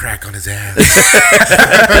around with a crack on his ass.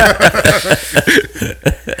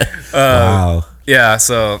 Wow. Yeah,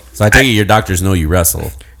 so I take it your doctors know you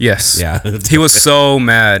wrestle. Yes. Yeah. He was so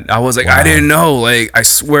mad. I was wow. I didn't know. I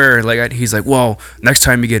swear. He's well, next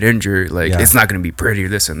time you get injured, it's not gonna be pretty or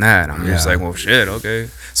this and that. I'm just well, shit, okay.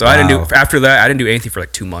 So I didn't do after that. I didn't do anything for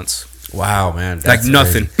 2 months. Wow, man. That's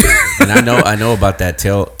nothing. And I know about that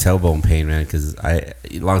tailbone pain, man, because a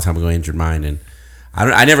long time ago injured mine, and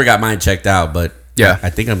I never got mine checked out, but yeah, I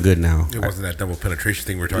think I'm good now. It wasn't that double penetration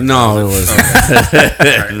thing we were talking about. No, it wasn't.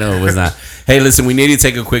 Right. No, it was not. Hey, listen, we need to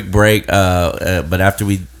take a quick break, but after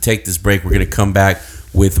we take this break, we're going to come back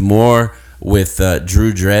with more with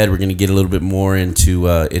Drew Dredd. We're going to get a little bit more into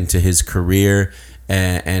his career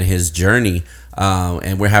and his journey.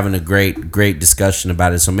 And we're having a great discussion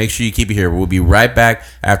about it. So make sure you keep it here. We'll be right back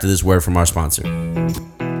after this word from our sponsor.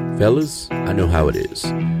 Fellas, I know how it is.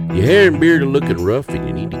 Your hair and beard are looking rough and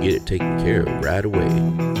you need to get it taken care of right away.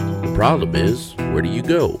 The problem is, where do you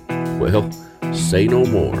go? Well, say no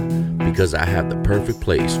more, because I have the perfect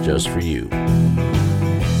place just for you.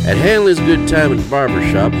 At Hanley's Good Time and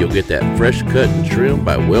Barbershop, you'll get that fresh cut and trim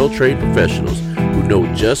by well-trained professionals who know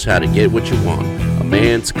just how to get what you want, a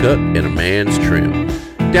man's cut and a man's trim.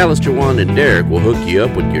 Dallas, Jawan, and Derek will hook you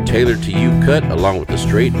up with your tailored-to-you cut along with a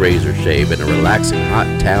straight razor shave and a relaxing hot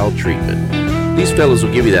towel treatment. These fellas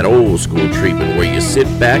will give you that old-school treatment where you sit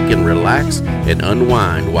back and relax and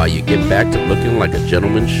unwind while you get back to looking like a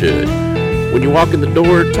gentleman should. When you walk in the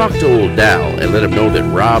door, talk to old Dal and let him know that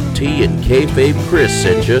Rob T and Kayfabe Chris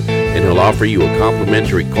sent you, and he'll offer you a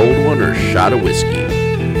complimentary cold one or shot of whiskey.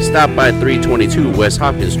 Stop by 322 West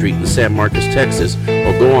Hopkins Street in San Marcos, Texas,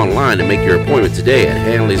 or go online and make your appointment today at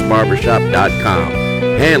Hanley'sBarbershop.com.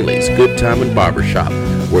 Hanley's Good Time and Barbershop,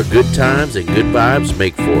 where good times and good vibes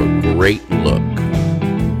make for a great look.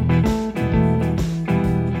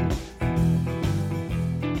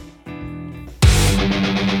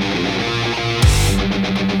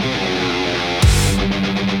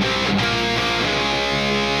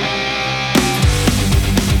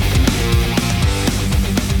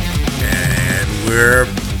 We're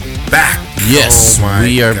back. Yes,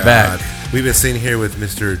 we are back. We've been sitting here with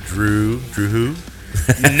Mr. Drew who?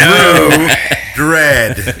 No,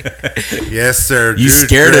 Dredd. Yes, sir. You Drew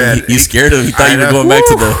scared Dredd. him. You scared him. You thought you were going back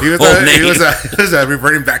to the He was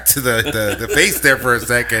reverting back to the face there for a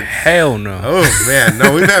second. Hell no. Oh man,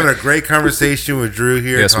 no. We've been having a great conversation with Drew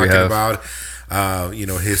here, Yes, we talking have. about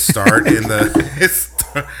his start in the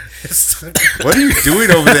What are you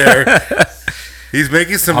doing over there? He's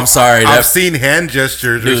making some obscene hand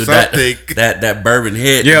gestures or something. That bourbon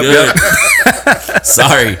hit. Yep.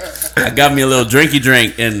 Sorry. I got me a little drinky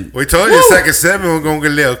drink, and We told you second segment we're gonna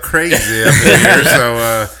get a little crazy up in here,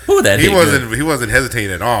 so he wasn't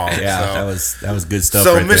hesitating at all. yeah, so. that was good stuff.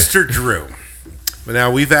 So, right there. Mr. Drew,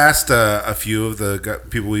 now we've asked a few of the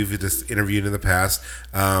people we've just interviewed in the past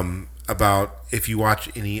about if you watch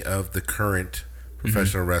any of the current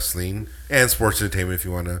professional wrestling and sports entertainment, if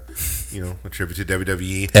you want to, attribute to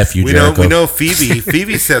WWE. F you, we Jericho. know Phoebe.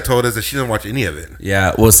 Phoebe told us that she doesn't watch any of it.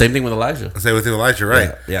 Yeah, well, same thing with Elijah. Same with Elijah,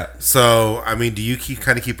 right? Yeah. So, I mean, do you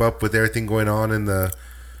keep up with everything going on in the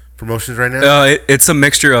promotions right now? It's a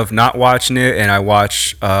mixture of not watching it, and I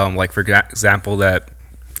watch, like for example, that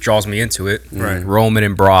draws me into it. Right. Roman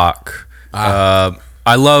and Brock. I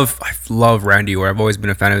love Randy Orton. I've always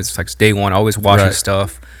been a fan of his. Like day one, always watching Right.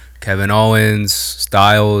 stuff. Kevin Owens,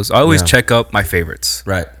 Styles. I always check up my favorites.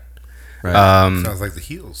 Right. Sounds like the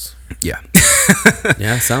heels. Yeah.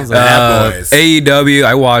 Yeah, sounds like Bad boys. AEW,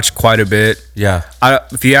 I watch quite a bit. Yeah.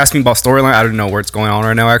 If you ask me about storyline, I don't know where it's going on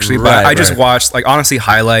right now, actually. But Right, I just right. watch, like, honestly,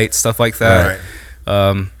 highlights, stuff like that.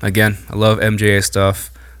 Right. Again, I love MJA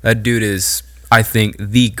stuff. That dude is, I think,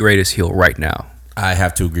 the greatest heel right now. I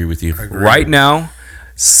have to agree with you. Right now,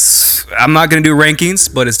 I'm not going to do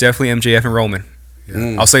rankings, but it's definitely MJF and Roman.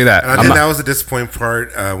 I'll say that. And I think that was the disappointing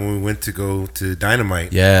part when we went to go to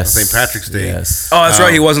Dynamite on St. Patrick's Day. Yes. Oh, that's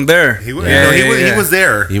right. He wasn't there. He was there. He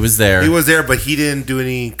was there. He was there, but he didn't do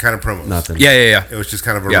any kind of promos. Nothing. Yeah. It was just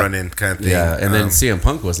kind of a run-in kind of thing. Yeah, and then CM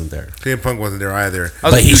Punk wasn't there. CM Punk wasn't there either.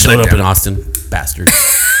 But he showed up in Austin. Bastard.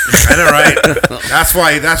 I know, right?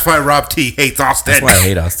 That's why Rob T hates Austin. That's why I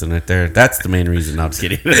hate Austin right there. That's the main reason. No, I'm just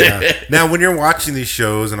kidding. Yeah. Now, when you're watching these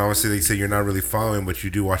shows, and obviously they say you're not really following, but you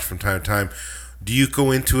do watch from time to time, do you go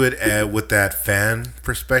into it with that fan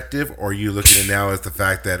perspective, or are you looking at it now as the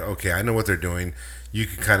fact that, okay, I know what they're doing, you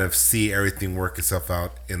can kind of see everything work itself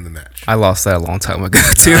out in the match? I lost that a long time ago,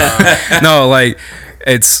 too. No, like,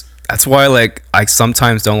 that's why, like, I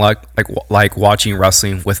sometimes don't like watching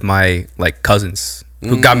wrestling with my, like, cousins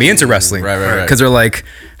who got me into wrestling. Right. Because they're like,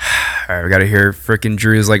 all right, we got to hear freaking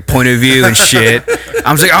Drew's, like, point of view and shit.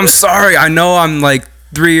 I'm just like, I'm sorry. I know I'm, like,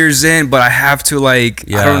 3 years in, but I have to, like,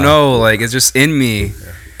 I don't know, like, it's just in me.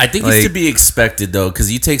 I think it's to be expected, though,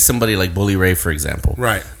 because you take somebody like Bully Ray, for example.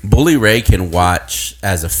 Right. Bully Ray can watch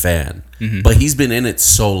as a fan, but he's been in it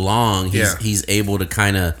so long, he's able to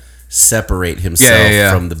kind of separate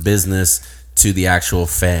himself from the business to the actual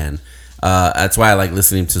fan. That's why I like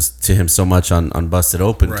listening to him so much on Busted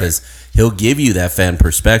Open, because he'll give you that fan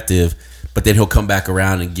perspective, but then he'll come back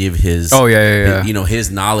around and give his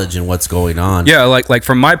his knowledge and what's going on. Yeah, like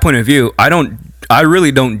from my point of view, I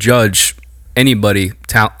really don't judge anybody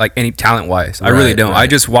talent wise. I really don't. I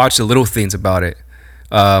just watch the little things about it.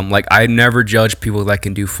 Like I never judge people that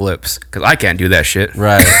can do flips because I can't do that shit.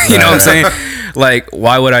 Right. You know what I'm saying? Like,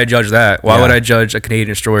 why would I judge that? Why would I judge a Canadian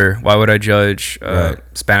destroyer? Why would I judge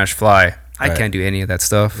Spanish fly? I can't do any of that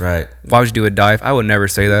stuff. Right. Why would you do a dive? I would never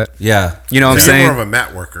say that. Yeah. You know what I'm You're saying? more of a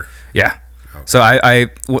mat worker. Yeah. So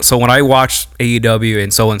when I watch AEW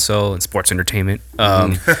and so and sports entertainment,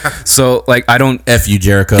 so like I don't F you,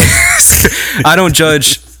 Jericho. I don't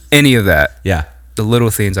judge any of that. Yeah. The little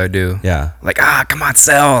things I do. Yeah. Like, come on,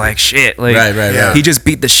 Cell. Like, shit. Like, Yeah. he just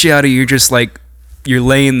beat the shit out of you. You're just like, you're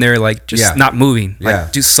laying there, like, just not moving. Like, Yeah.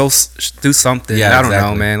 do something. Yeah, I don't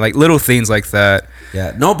know, man. Like, little things like that.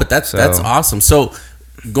 Yeah. No, but that's awesome. So,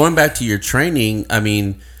 going back to your training, I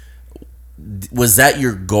mean, was that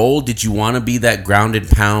your goal? Did you want to be that grounded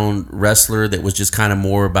pound wrestler that was just kind of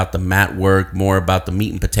more about the mat work, more about the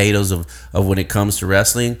meat and potatoes of when it comes to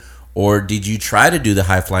wrestling? Or did you try to do the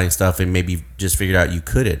high flying stuff and maybe just figured out you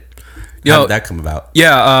couldn't? How did that come about?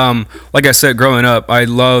 Yeah, like I said, growing up, I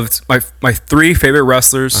loved my 3 favorite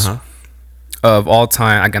wrestlers of all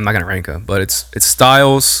time. I'm not gonna rank them, but it's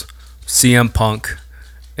Styles, CM Punk,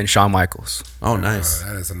 and Shawn Michaels. Oh, nice.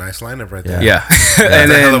 That is a nice lineup right there. Yeah. That's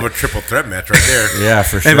And a hell then of a triple threat match right there. Yeah,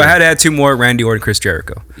 for sure. if I had to add 2 more, Randy Orton, Chris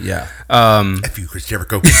Jericho. Yeah. F you, Chris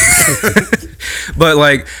Jericho. But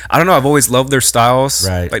like, I don't know, I've always loved their styles.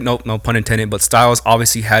 Right. Like no pun intended, but Styles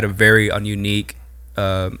obviously had a very unique,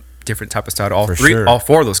 different type of style to all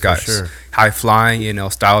 4 of those guys. sure. High flying,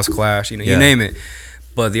 Styles Clash, you name it.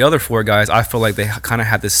 But the other 4 guys, I feel like they kind of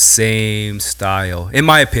had the same style, in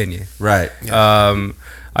my opinion. Right.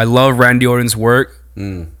 I love Randy Orton's work.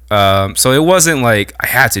 So it wasn't like I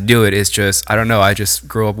had to do it. It's just, I don't know. I just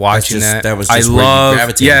grew up watching that. That was just where you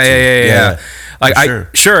gravitated to. Yeah.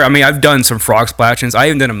 Like sure. I mean, I've done some frog splashes. I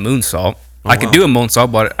even done a moonsault. I can do a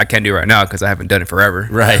moonsault, but I can't do it right now because I haven't done it forever.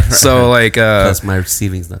 Right. So like, plus my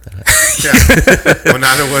ceiling's not that high. Yeah. Well,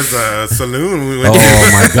 now there was a saloon. We went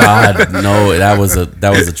Oh my God, no! That was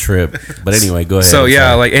a trip. But anyway, go ahead. So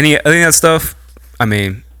yeah, like any of that stuff. I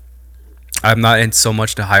mean, I'm not in so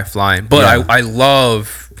much to high flying, but I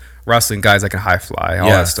love wrestling guys that can high fly. All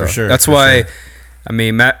that stuff. For sure. That's why. I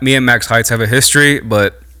mean, me and Max Heights have a history,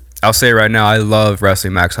 but I'll say right now, I love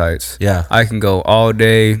wrestling Max Heights. Yeah. I can go all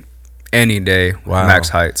day, any day with Max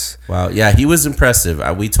Heights. Wow. Yeah, he was impressive.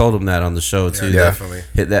 We told him that on the show too. Yeah, definitely.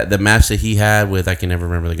 The match that he had with, I can never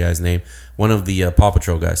remember the guy's name. One of the Paw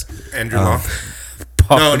Patrol guys. Andrew Long.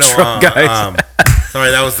 Paw Patrol guys.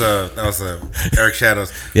 Sorry, that was the Eric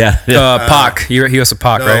Shadows. Yeah. Pac. He was a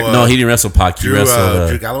Pac, right? No, he didn't wrestle Pac. He wrestled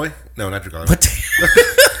Drew Galloway? No, not Drew Galloway. What?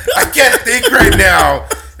 I can't think right now.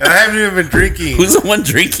 And I haven't even been drinking. Who's the one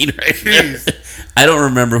drinking right now? I don't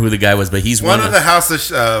remember who the guy was, but he's one of the House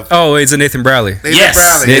of... oh, it's a Nathan Bradley.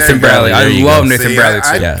 Nathan Bradley. I love Nathan Bradley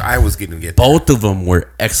too. I was getting to get both of them were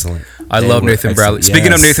excellent. I love Nathan Bradley.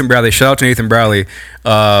 Speaking of Nathan Bradley, shout out to Nathan Bradley.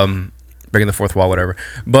 Breaking the fourth wall, whatever.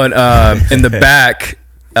 But in the back,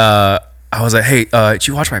 I was like, hey, did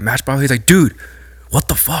you watch my match, bro? He's like, dude, what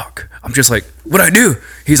the fuck? I'm just like, what'd I do?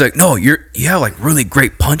 He's like, no, you have like really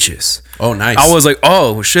great punches. Oh, nice. I was like,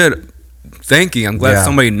 oh shit, thank you. I'm glad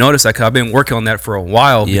somebody noticed that because I've been working on that for a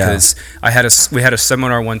while because we had a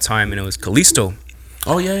seminar one time and it was Kalisto.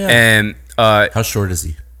 Oh yeah. And how short is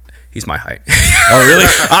he? He's my height. Oh really?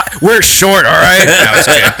 We're short, all right. No, I was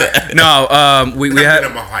kidding. No, we had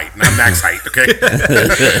minimum height, not max height.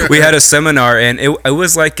 Okay. We had a seminar and it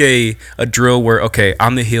was like a drill where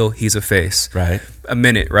I'm the heel, he's a face. Right. A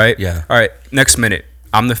minute, right? Yeah. All right. Next minute,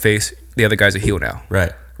 I'm the face, the other guy's a heel now.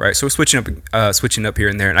 Right. Right. So we're switching up here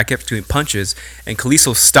and there, and I kept doing punches, and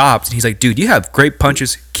Kalisto stopped, and he's like, "Dude, you have great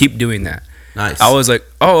punches. Keep doing that." Nice. I was like,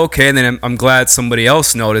 "Oh, okay." And then I'm glad somebody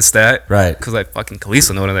else noticed that, right? Because like fucking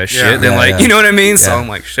Kalisto noticed that shit. Then you know what I mean? So I'm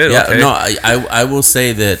like, "Shit." Yeah. Okay. No, I will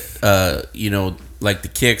say that like the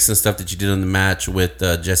kicks and stuff that you did in the match with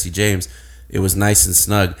Jesse James, it was nice and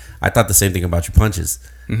snug. I thought the same thing about your punches.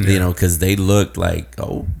 Mm-hmm. Because they looked like,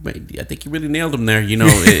 oh, man, I think you really nailed them there.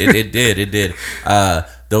 It did.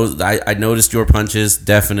 Those I noticed your punches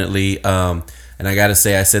definitely. And I gotta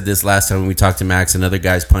say, I said this last time when we talked to Max. Another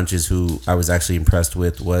guy's punches who I was actually impressed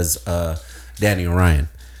with was Danny Orion.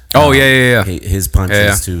 Oh yeah. His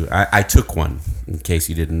punches too. I took one in case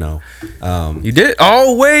you didn't know. You did?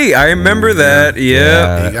 Oh wait, I remember that.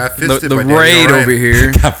 Yeah. He got fisted the by raid Danny Orion. over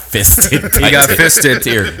here. Got fisted. He got fisted.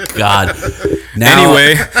 Dear God.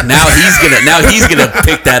 Anyway, now he's gonna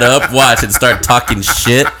pick that up. Watch and start talking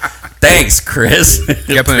shit. Thanks, Chris.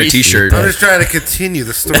 Got put on a t-shirt. I'm just trying to continue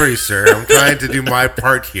the story, sir. I'm trying to do my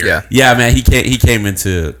part here. Yeah, man. He came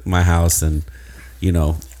into my house and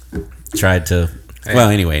tried to. Well,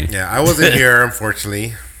 anyway. Yeah, I wasn't here,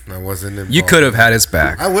 unfortunately. I wasn't involved. You could have had his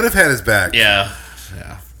back. I would have had his back. Yeah.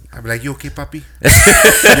 I'd be like, you okay, puppy?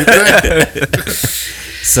 You good?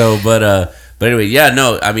 So, but anyway, yeah,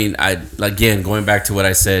 no, I mean, again, going back to what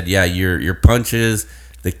I said, yeah, your punches,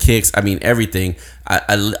 the kicks, I mean, everything.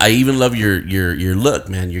 I even love your look,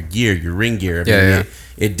 man, your gear, your ring gear. I mean,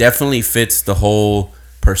 it definitely fits the whole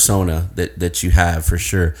persona that you have, for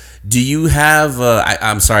sure. Do you have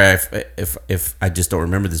I'm sorry if I just don't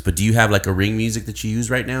remember this, but do you have like a ring music that you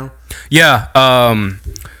use right now? Yeah.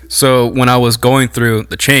 So when I was going through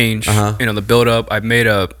the change, the build up, on my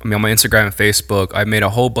Instagram and Facebook, I made a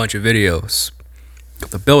whole bunch of videos.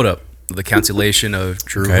 The build up, the cancellation of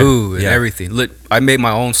Drew Who and everything. I made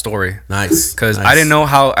my own story. Nice. Because I didn't know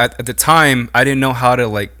how, at the time, I didn't know how to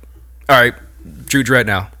all right, Drew Dredd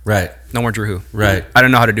now. Right. No more Drew Who. Right. I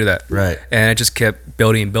didn't know how to do that. Right. And I just kept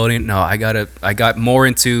building. No, I got more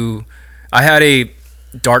into, I had a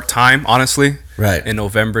dark time, honestly. Right. In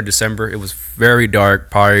November, December. It was very dark.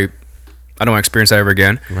 Probably, I don't want to experience that ever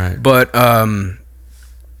again. Right. But,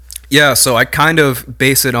 yeah, so I kind of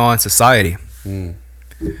base it on society.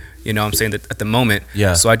 You know what I'm saying? That at the moment.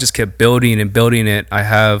 Yeah. So I just kept building and building it.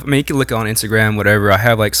 You can look on Instagram, whatever. I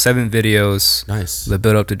have like 7 videos. Nice. That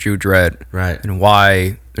build up to Drew Dredd. Right. And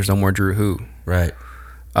why there's no more Drew Who. Right.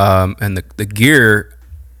 And the gear,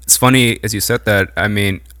 it's funny as you said that. I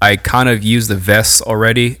mean, I kind of used the vests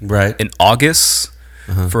already. Right. In August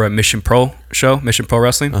for a Mission Pro show, Mission Pro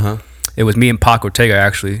Wrestling. It was me and Pac Ortega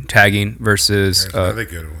actually tagging versus. That's another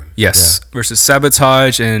good one. Yes, versus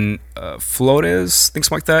Sabotage and Flores,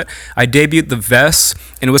 things like that. I debuted the vest,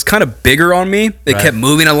 and it was kind of bigger on me. It kept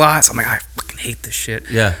moving a lot, so I'm like, I fucking hate this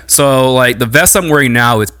shit. Yeah. So like the vest I'm wearing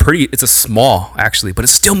now is it's a small actually, but it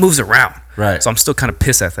still moves around. Right. So I'm still kind of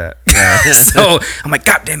pissed at that. So I'm like,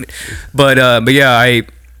 God damn it. But yeah,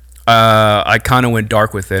 I kind of went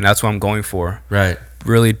dark with it, and that's what I'm going for. Right.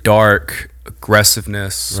 Really dark.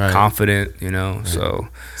 Aggressiveness, confident, so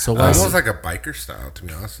almost like a biker style, to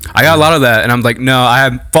be honest. I got a lot of that, and I'm like, no, I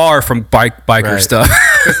am far from biker stuff.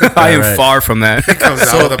 I am far from that. He comes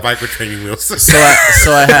out with a biker training wheels. So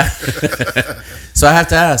I have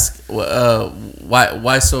to ask,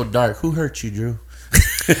 why so dark? Who hurt you, Drew?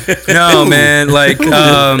 No, man,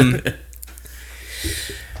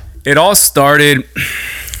 it all started.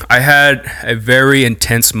 I had a very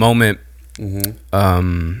intense moment.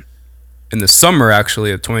 In the summer,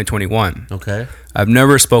 actually, of 2021. Okay. I've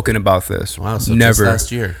never spoken about this. Wow, so never. Just last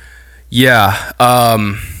year. Yeah.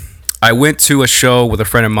 I went to a show with a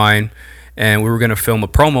friend of mine, and we were going to film a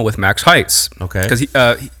promo with Max Heights. Okay. Because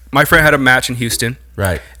my friend had a match in Houston.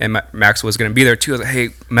 Right. And Max was going to be there, too. I was like, hey,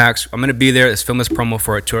 Max, I'm going to be there. Let's film this promo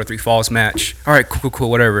for a 2 or 3 Falls match. All right, cool,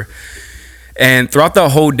 whatever. And throughout the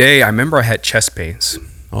whole day, I remember I had chest pains.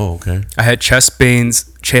 Oh, okay. I had chest pains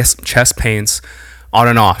on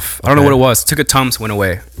and off. I don't know what it was. Took a Tums, went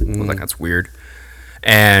away. I was like, that's weird.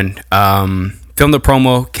 And filmed the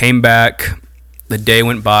promo, came back. The day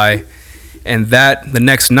went by, and the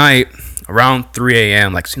next night around 3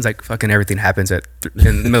 a.m. Seems like fucking everything happens in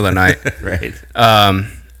the middle of the night. Right.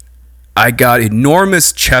 I got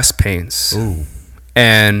enormous chest pains. Ooh.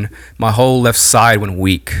 And my whole left side went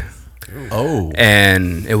weak. Oh.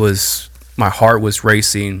 And my heart was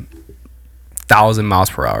racing 1,000 miles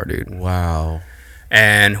per hour, dude. Wow.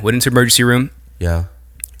 And went into emergency room. Yeah.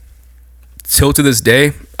 Till to this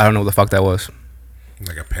day, I don't know what the fuck that was.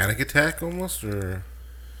 Like a panic attack almost, or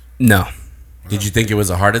no? Did you think it was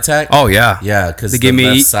a heart attack? Oh yeah, yeah. Because they gave me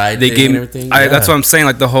left side. They gave me everything. That's what I'm saying.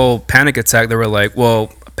 Like the whole panic attack, they were like,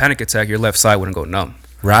 "Well, a panic attack, your left side wouldn't go numb."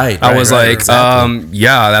 Right. I was like, exactly.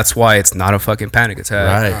 yeah, that's why it's not a fucking panic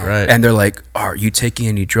attack. Right. And they're like, "Are you taking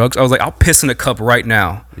any drugs?" I was like, "I'll piss in a cup right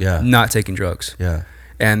now." Yeah. Not taking drugs. Yeah.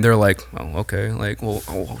 And they're like, oh, okay. Like, well,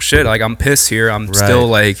 oh, shit. Like, I'm pissed here. I'm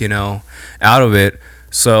still, out of it.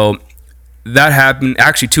 So that happened.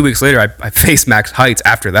 Actually, 2 weeks later, I faced Max Heights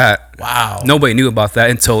after that. Wow. Nobody knew about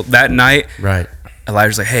that until that night. Right.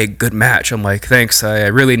 Elijah's like, hey, good match. I'm like, thanks. I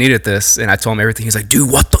really needed this. And I told him everything. He's like, dude,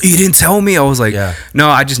 you didn't tell me? I was like, no,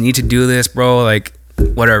 I just need to do this, bro. Like,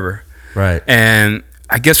 whatever. Right. And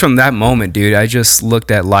I guess from that moment, dude, I just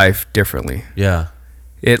looked at life differently. Yeah.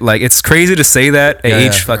 It's crazy to say that at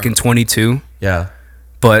age fucking 22. Yeah.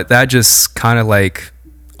 But that just kind of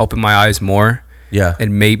opened my eyes more. Yeah.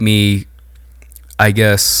 And made me, I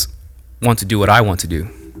guess, want to do what I want to do.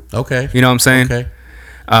 Okay. You know what I'm saying? Okay.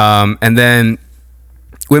 And then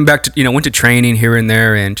went back to, went to training here and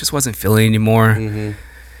there and just wasn't feeling anymore.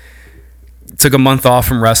 Mm-hmm. Took a month off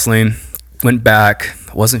from wrestling. Went back.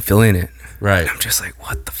 Wasn't feeling it. Right. And I'm just like,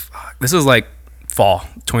 what the fuck? This was like fall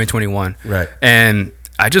 2021. Right. And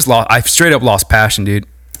I straight up lost passion, dude.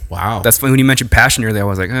 Wow. That's when you mentioned passion earlier, I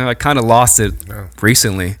was like, I kind of lost it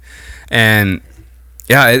recently. And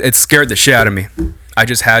yeah, it scared the shit out of me. I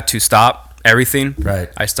just had to stop everything. Right.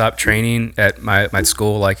 I stopped training at my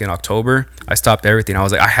school like in October. I stopped everything. I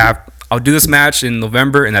was like, I'll do this match in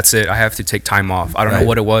November and that's it. I have to take time off. I don't know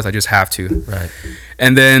what it was. I just have to. Right.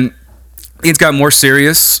 And then things got more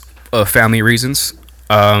serious, family reasons.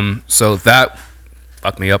 So that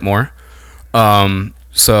fucked me up more.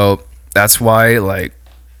 So that's why, like,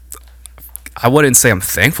 I wouldn't say I'm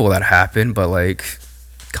thankful that happened, but like,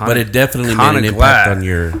 but it definitely made an impact on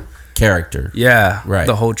your character. Yeah, right.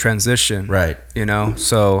 The whole transition, right? You know,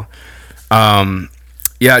 so,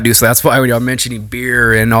 yeah, dude. So that's why when y'all mentioning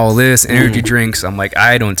beer and all this energy drinks, I'm like,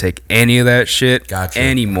 I don't take any of that shit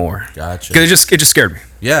anymore. Gotcha. Because it just scared me.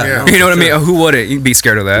 Yeah. You know what I mean? Who wouldn't? You'd be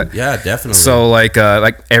scared of that. Yeah, definitely. So like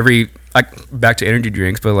back to energy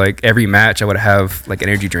drinks, but like every match I would have like an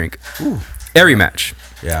energy drink. Ooh. Every match.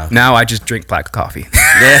 Yeah. Now I just drink black coffee.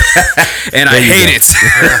 Yeah. And I hate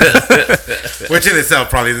it. Which in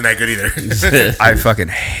itself probably isn't that good either. I fucking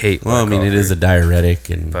hate black coffee. It is a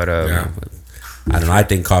diuretic, but I don't know. I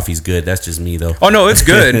think coffee's good. That's just me though. Oh no, it's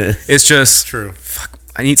good. It's just true. Fuck,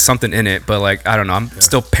 I need something in it, but like I don't know. I'm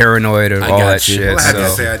still paranoid of all that shit. Well, I have to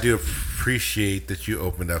say I do appreciate that you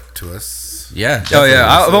opened up to us. Yeah. Definitely. Oh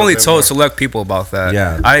yeah. I've only told select people about that.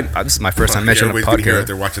 Yeah. This is my first time mentioning a podcast. Hear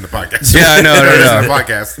they're watching the podcast. Yeah, I know. The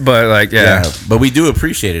podcast. But like, yeah. But we do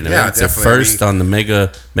appreciate it. Yeah, it's a first on the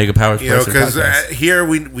Mega Powers. You know, because here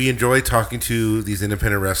we enjoy talking to these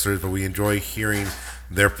independent wrestlers, but we enjoy hearing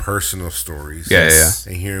their personal stories. Yeah.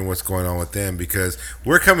 And hearing what's going on with them, because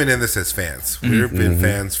we're coming in this as fans. We've been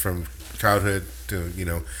fans from childhood to, you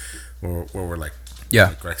know, where we're like,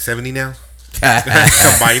 like 70 now.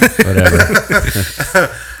 Combined. Whatever.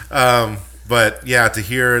 But yeah, to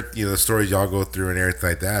hear, you know, the stories y'all go through and everything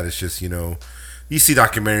like that, it's just, you know, you see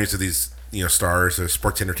documentaries of these, you know, stars or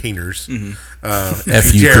sports entertainers.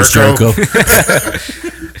 F you, Chris Jericho.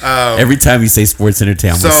 Every time you say sports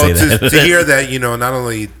entertainment, I'm going to say that. To hear that, you know, not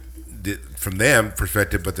only from them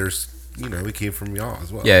perspective, but there's, you know, we came from y'all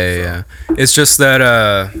as well. Yeah. It's just that,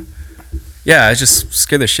 it just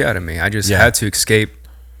scared the shit out of me. I just had to escape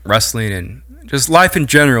wrestling and just life in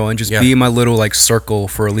general and just be in my little like circle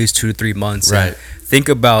for at least 2 to 3 months. Right. And think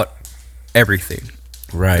about everything.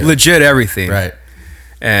 Right. Legit everything. Right.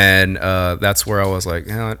 And that's where I was like,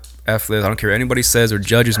 you know what, F this. I don't care what anybody says or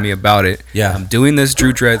judges me about it. Yeah. I'm doing this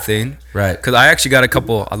Drew Dredd thing. Right. Because I actually got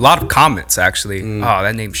a lot of comments actually. Oh,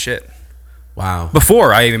 that name's shit. Wow.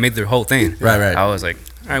 Before I even made the whole thing. Right. I was like,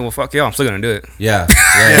 all right, well, fuck y'all. I'm still going to do it. Yeah.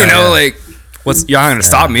 You know, like, y'all gonna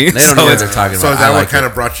stop me? They don't know what they're talking about. So is that what kind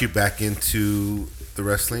of brought you back into the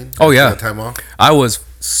wrestling? Oh yeah. Time off? I was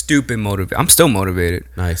stupid motivated. I'm still motivated.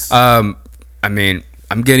 Nice. I mean,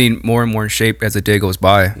 I'm getting more and more in shape as the day goes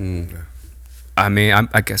by. I mean,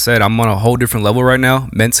 like I said, I'm on a whole different level right now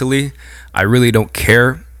mentally. I really don't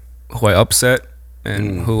care who I upset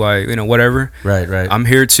and who I, you know, whatever. Right. I'm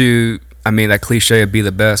here to, I mean, that cliche of be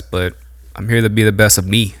the best, but I'm here to be the best of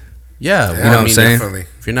me. Yeah, you know what I'm saying? Definitely.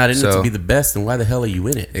 If you're not in it to be the best, then why the hell are you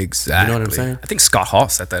in it? Exactly. You know what I'm saying? I think Scott Hall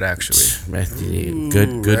said that actually.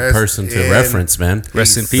 Good person to reference, man.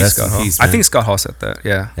 Rest in peace, Scott Hall. I think Scott Hall said that.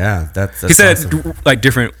 Yeah. Yeah, that's he said awesome. Like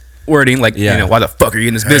different wording, like you know, why the fuck are you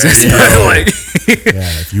in this business? Like,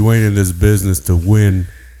 if you ain't in this business to win,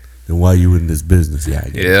 then why you in this business? Yeah.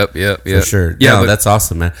 Yep. For sure. Yeah, no, that's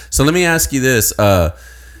awesome, man. So let me ask you this.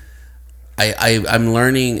 I'm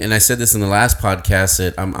learning, and I said this in the last podcast,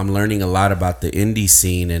 that I'm learning a lot about the indie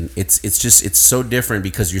scene, and it's so different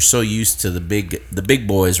because you're so used to the big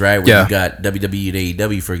boys, right? Where you got WWE and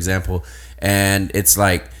AEW, for example, and it's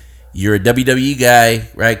like you're a WWE guy,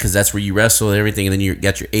 right? Because that's where you wrestle and everything, and then you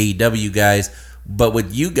got your AEW guys. But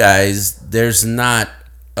with you guys, there's not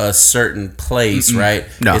a certain place, right?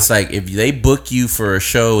 No. It's like if they book you for a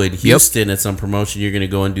show in Houston at some promotion, you're going to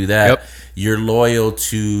go and do that. Yep. You're loyal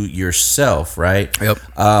to yourself, right? Yep.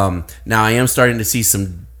 Now I am starting to see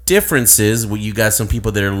some differences where you got some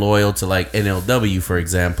people that are loyal to like NLW, for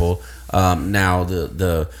example. Now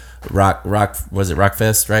the Rock was it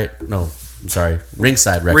Rockfest, right? No, I'm sorry,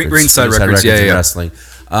 Ringside Records. Ringside Records, in wrestling.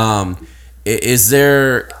 Is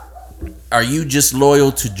there? Are you just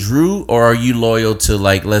loyal to Drew, or are you loyal to,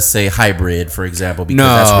 like, let's say Hybrid, for example, because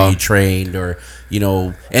that's where you trained, or, you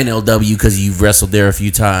know, NLW because you've wrestled there a few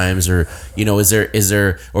times, or, you know, is there,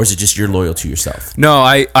 or is it just you're loyal to yourself? No,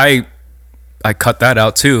 I cut that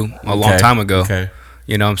out too a long time ago. Okay.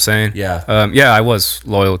 You know what I'm saying? Yeah. I was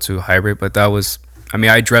loyal to Hybrid, but that was, I mean,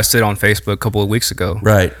 I addressed it on Facebook a couple of weeks ago.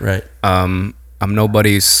 Right. I'm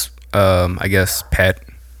nobody's, I guess, pet.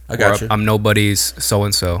 I got you. I'm nobody's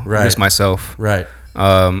so-and-so. Right. I'm just myself. Right.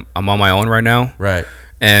 I'm on my own right now. Right.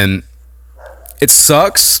 And it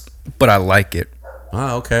sucks, but I like it.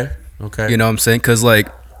 Oh, okay. You know what I'm saying? Because like,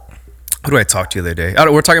 who do I talk to the other day?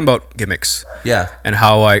 We're talking about gimmicks. Yeah. And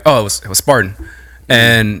how it was Spartan,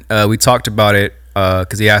 and we talked about it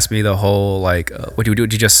because he asked me the whole like, what you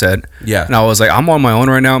just said. Yeah. And I was like, I'm on my own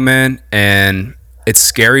right now, man, and it's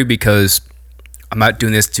scary because I'm not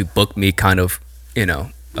doing this to book me kind of,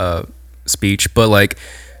 speech, but like,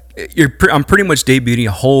 I'm pretty much debuting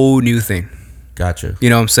a whole new thing. Gotcha. You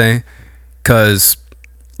know what I'm saying? Because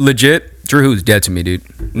legit, Drew's dead to me, dude.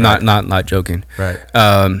 Right. Not joking. Right.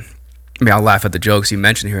 I mean, I'll laugh at the jokes you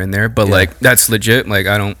mentioned here and there, but like, that's legit. Like,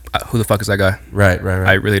 who the fuck is that guy? Right.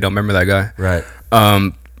 I really don't remember that guy. Right.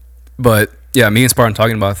 But yeah, me and Spartan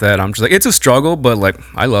talking about that. I'm just like, it's a struggle, but like,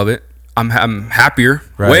 I love it. I'm happier,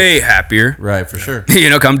 way happier. Right, for sure.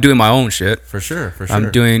 'Cause I'm doing my own shit. For sure.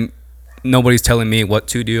 Nobody's telling me what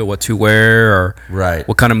to do or what to wear or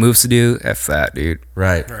what kind of moves to do. F that, dude.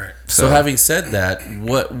 Right. So having said that,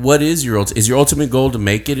 what is your ultimate goal to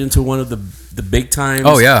make it into one of the big times?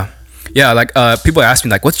 Oh yeah. Like people ask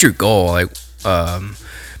me like, what's your goal? Like,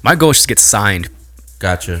 my goal is just to get signed.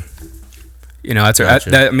 Gotcha.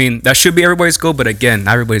 I mean, that should be everybody's goal, but again,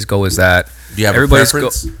 not everybody's goal is that. Do you have everybody's a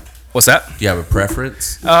preference? What's that? Do you have a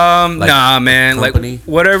preference? Nah, man. Company? Like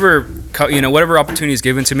whatever opportunity is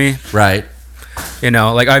given to me. Right.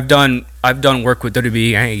 Like I've done work with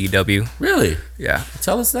WWE and AEW. Really? Yeah.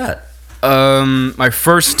 Tell us that. My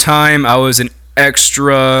first time I was an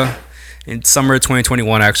extra in summer of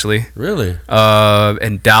 2021, actually. Really?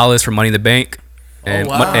 In Dallas for Money in the Bank and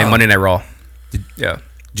Monday Night Raw. Did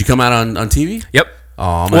you come out on TV? Yep. Oh,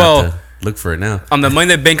 I'm gonna have to look for it now. On the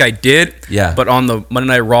Money in the Bank, I did. Yeah. But on the Monday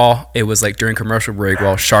Night Raw, it was like during commercial break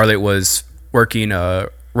while Charlotte was working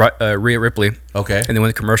Rhea Ripley. Okay. And then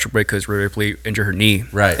went to commercial break because Rhea Ripley injured her knee.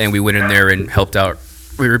 Right. And we went in there and helped out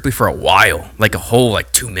Rhea Ripley for a while, like a whole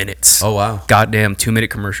 2 minutes. Oh wow. Goddamn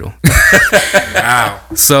 2-minute commercial. Wow.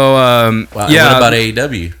 So yeah. What about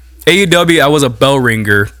AEW? AEW, I was a bell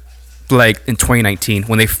ringer like in 2019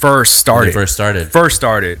 when they first started.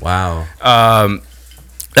 Wow.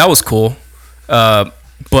 That was cool.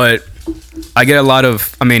 But I get a lot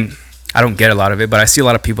of, I don't get a lot of it, but I see a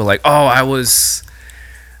lot of people like, oh,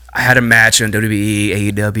 I had a match on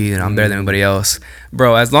WWE, AEW, and I'm better than everybody else.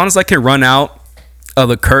 Bro, as long as I can run out of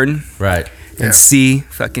the curtain and see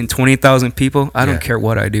fucking 20,000 people, I don't care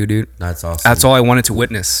what I do, dude. That's awesome. That's all I wanted to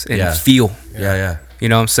witness and feel. Yeah. You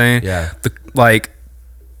know what I'm saying? Yeah.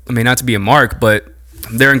 Not to be a mark, but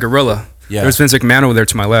I'm there in Gorilla. Yeah. There's Vince McMahon over there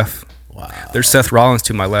to my left. Wow. There's Seth Rollins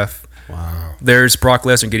to my left. Wow. There's Brock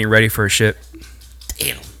Lesnar getting ready for his shit.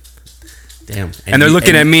 Damn. And they're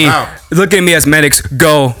looking at me, looking at me as medics.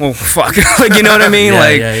 Go, oh fuck, you know what I mean?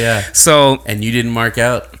 Yeah. So. And you didn't mark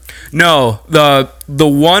out? No, the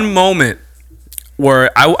one moment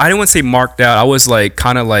where I didn't want to say marked out. I was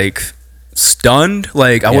kind of stunned.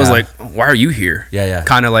 I was like, why are you here? Yeah.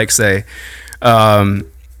 Kind of say.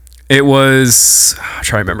 It was, I'm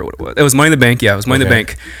trying to remember what it was. It was Money in the Bank. Yeah, it was Money in the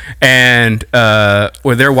Bank. And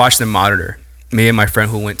we're there watching the monitor. Me and my friend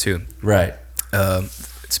who went to. Right.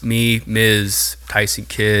 It's me, Miz, Tyson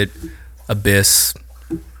Kidd, Abyss,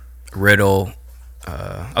 Riddle.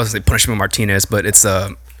 I was going to say Punishment Martinez, but it's,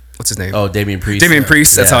 what's his name? Oh, Damian Priest. Damian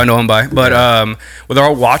Priest. That's how I know him by. But well, they're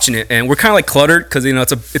all watching it, and we're kind of cluttered because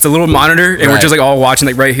it's a little monitor, and we're just all watching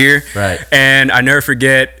right here. Right. And I never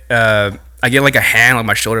forget. I get a hand on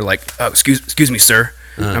my shoulder, oh, excuse me, sir.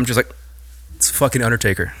 And I'm just like, it's fucking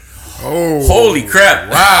Undertaker. Oh, holy crap!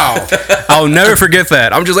 Wow. I'll never forget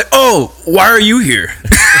that. I'm just like, oh, why are you here?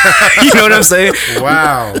 You know what I'm saying?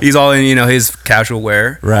 Wow. He's all in, his casual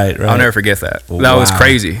wear. Right. I'll never forget that. That was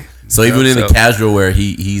crazy. So even in the casual wear,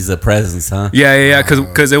 he's a presence, huh? Yeah.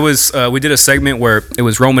 Because it was we did a segment where it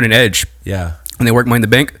was Roman and Edge. Yeah. And they worked Money in the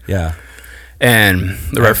Bank. Yeah. And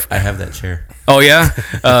the ref. I have that chair. Oh yeah.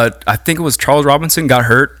 I think it was Charles Robinson got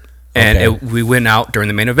hurt, and we went out during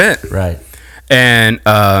the main event. Right. And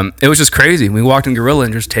it was just crazy. We walked in Gorilla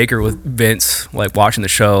and just Taker with Vince, watching the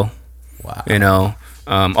show. Wow.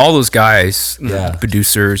 All those guys,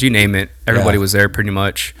 producers, you name it, everybody was there pretty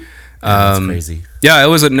much. That's crazy. Yeah, it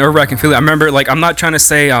was a nerve-wracking feeling. I remember, I'm not trying to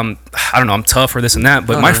say I'm tough or this and that,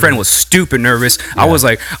 but my friend was stupid nervous. Yeah. I was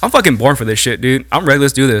like, I'm fucking born for this shit, dude. I'm ready.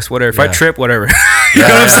 Let's do this. Whatever. If I trip, whatever. You know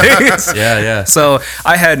what I'm saying? Yeah. So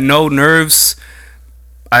I had no nerves.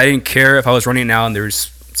 I didn't care if I was running out and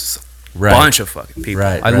there's a bunch of fucking people.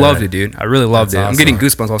 I loved it, dude. I really loved it. Awesome. I'm getting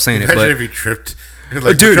goosebumps while saying Imagine it. But if you tripped.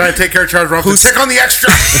 Dude, trying to take care of Charles Robinson. Check on the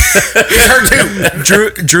extra. He's hurt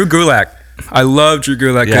too. Drew Gulak. I love Drew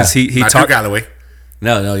Gulak because he talked. Drew Galloway.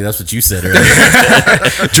 No, that's what you said earlier.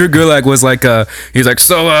 Drew Gulak was he's like,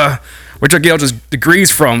 so Where'd y'all get all those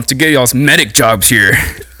degrees from to get y'all's medic jobs here?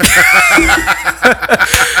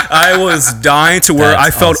 I was dying to where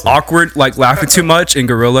I felt awkward, like laughing too much in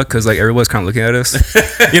Gorilla because like everyone's kind of looking at us.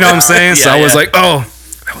 You know what I'm saying? So I was like, oh,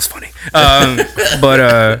 that was funny.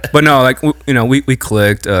 But no, like we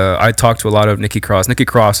clicked. I talked to a lot of Nikki Cross. Nikki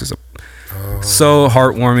Cross is so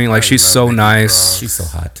heartwarming. Like she's so Nikki nice. Cross. She's so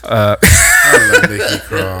hot. I love Nikki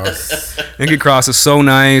Cross. Nikki Cross is so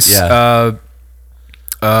nice. Yeah.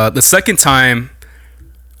 The second time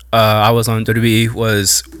I was on WWE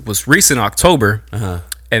was recent October,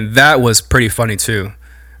 and that was pretty funny too,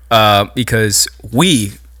 because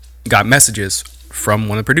we got messages from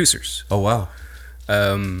one of the producers. Oh wow.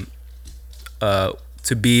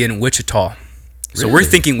 To be in Wichita. So Really? we're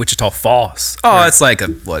thinking Wichita Falls. Oh, Right. it's like a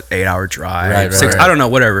 8-hour drive, Right, 6. right. I don't know,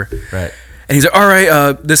 whatever. Right. And he's like, all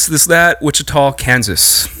right, this that Wichita,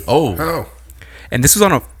 Kansas, Oh. and this was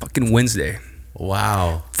on a fucking Wednesday,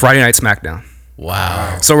 Wow. Friday Night SmackDown.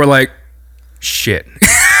 Wow. So we're like, shit.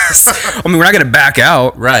 I mean, we're not gonna back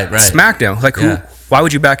out. Right. SmackDown. Like, Yeah. why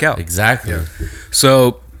would you back out? Exactly.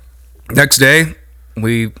 So next day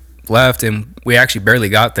we left and we actually barely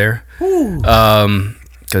got there.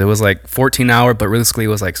 Because it was like 14-hour, but realistically it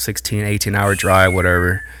was like 16, 18-hour drive,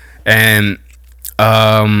 whatever. And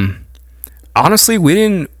honestly,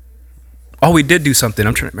 we did do something.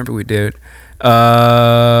 I'm trying to remember what we did.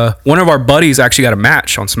 One of our buddies actually got a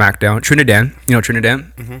match on SmackDown. Trinidad. You know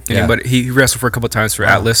Trinidad? Yeah. But he wrestled for a couple of times for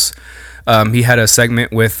Atlas. He had a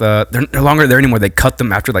segment with they're no longer there anymore. They cut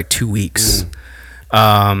them after like 2 weeks.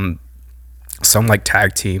 Some like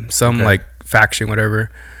tag team, some like faction,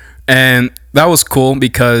 whatever. And that was cool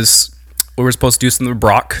because we were supposed to do something with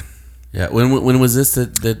Brock. Yeah. When was this?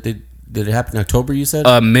 Did it happen in October? You said.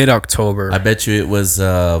 Mid-October. I bet you it was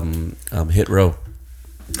Hit Row.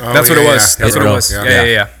 Oh, That's what it was. That's what it Row. was.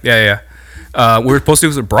 Yeah. We were supposed to do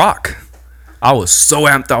this with Brock. I was so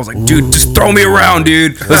amped. I was like, dude, just throw me around,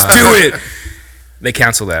 dude. Let's do it. They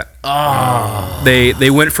canceled that. Oh. They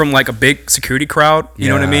went from like a big security crowd, you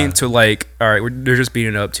know what I Yeah. mean, to like, all right, they're just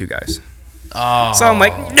beating up 2 guys. Oh. So I'm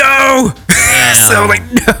like, no. So I'm like,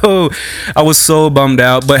 no. I was so bummed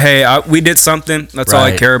out. But hey, we did something. That's all I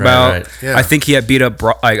Right, care right, about. right. Yeah. I think he had beat up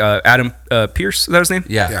Adam Pierce. Is that his name?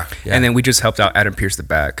 Yeah. And then we just helped out Adam Pierce the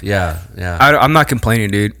back. Yeah. I'm not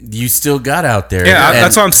complaining, dude. You still got out there. Yeah, And-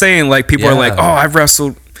 that's what I'm saying. Like, people are like, Yeah. oh, I've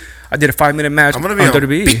wrestled. I did a 5-minute match I'm on gonna be on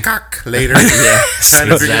WWE. Peacock later. Yeah. Trying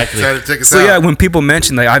to Exactly. take us So out. yeah, when people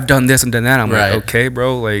mention like I've done this and done that, I'm Right. like, okay,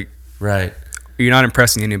 bro, like Right. you're not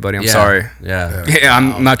impressing anybody. I'm Yeah. sorry. Yeah. Yeah,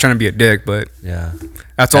 I'm not trying to be a dick, but Yeah.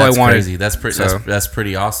 that's all I wanted. Crazy. That's pretty. So- That's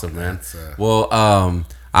pretty awesome, man. Well,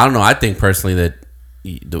 I don't know. I think personally that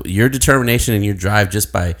your determination and your drive,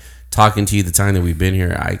 just by talking to you the time that we've been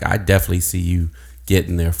here, I definitely see you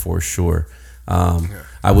getting there for sure.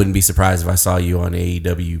 I wouldn't be surprised if I saw you on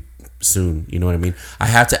AEW soon. You know what I mean? I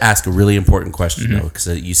have to ask a really important question though, because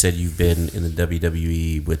you said you've been in the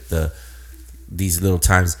WWE with these little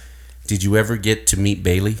times. Did you ever get to meet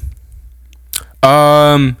Bailey?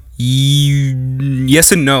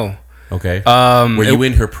 Yes and no. Okay. Were you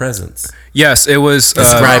in her presence? Yes, it was.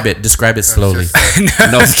 Describe it. Describe it slowly.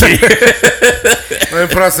 No, I'm kidding. Let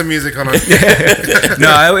me put on some music on.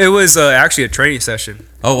 No, it was actually a training session.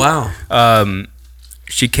 Oh wow.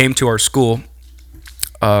 She came to our school,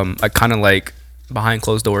 like kind of like behind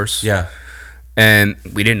closed doors. Yeah. And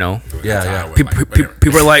we didn't know. Yeah.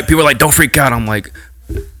 People are like, don't freak out. I'm like,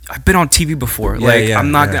 I've been on TV before.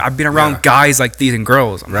 I'm not gonna. I've been around guys like these and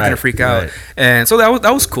girls. I'm not gonna freak out. Right. And so that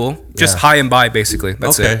was cool. Just high and by, basically.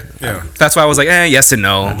 That's Okay. it. Yeah. That's why I was like, yes and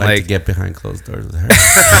no. I'd like to get behind closed doors with her.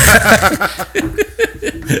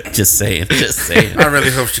 Just saying. I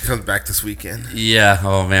really hope she comes back this weekend. Yeah.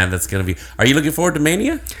 Oh man, that's gonna be. Are you looking forward to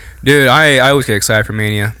Mania? dude, I always get excited for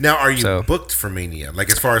Mania. Now, are you So- booked for Mania?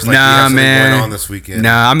 Like, as far as like, Nah, you have something man. going on this weekend?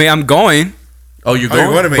 Nah, I mean, I'm going, Oh, you're Oh, you're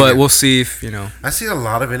going? going to Mania. but we'll see if I see a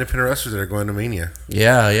lot of independent wrestlers that are going to Mania.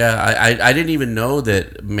 Yeah. I didn't even know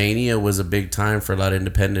that Mania was a big time for a lot of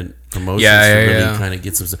independent promotions Yeah, to really yeah. kind of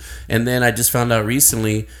get some stuff. And then I just found out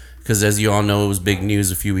recently, because as you all know, it was big news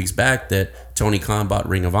a few weeks back that Tony Khan bought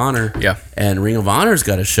Ring of Honor. Yeah. And Ring of Honor's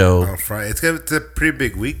got a show. On Friday, it's a pretty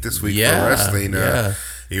big week this week Yeah, for wrestling. yeah.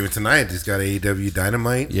 Even tonight, he's got AEW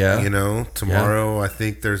Dynamite. Yeah. You know, tomorrow I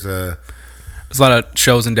think there's a there's a lot of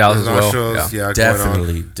shows in Dallas as lot of well. shows. Yeah. Yeah, going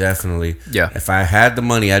on. Definitely. Yeah. If I had the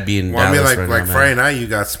money, I'd be in Well, I Dallas mean, right like now, man. Friday night, you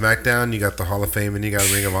got SmackDown, you got the Hall of Fame, and you got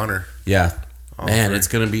Ring of Honor. Yeah. Man, it's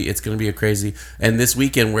gonna be a crazy. And this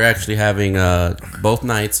weekend we're actually having both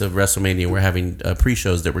nights of WrestleMania. We're having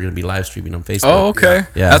pre-shows that we're gonna be live streaming on Facebook. Oh, okay.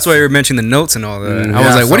 Yeah. That's why you were mentioning the notes and all that. I was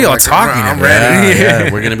Yeah, like, what are y'all like, talking I'm about? ready.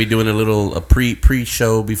 Yeah, we're gonna be doing a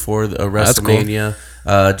pre-show before the WrestleMania.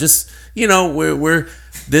 Just we're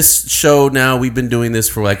this show now. We've been doing this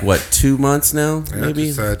for like what 2 months now,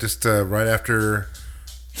 maybe. Just right after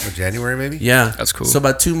January, maybe. Yeah, That's cool. So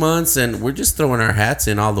about 2 months, and we're just throwing our hats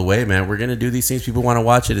in all the way, man. We're gonna do these things. People want to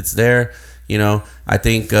watch it. It's there. I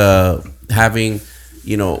think having.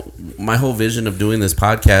 My whole vision of doing this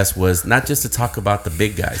podcast was not just to talk about the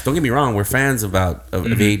big guys. Don't get me wrong, we're fans of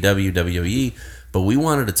AEW, WWE, but we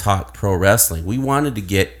wanted to talk pro wrestling. We wanted to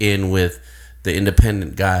get in with the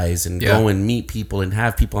independent guys and go and meet people and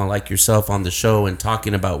have people like yourself on the show and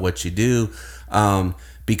talking about what you do,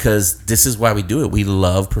 because this is why we do it. We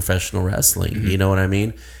love professional wrestling. You know what I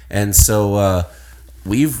mean? And so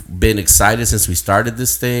we've been excited since we started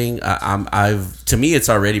this thing. To me, it's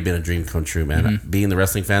already been a dream come true, man. Being the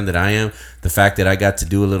wrestling fan that I am, the fact that I got to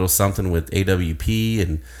do a little something with AWP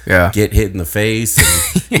and get hit in the face,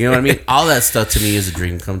 and, you know what I mean? All that stuff to me is a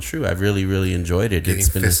dream come true. I've really, really enjoyed it. Getting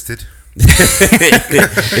fisted.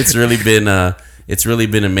 It's really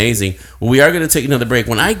been amazing. Well, we are going to take another break.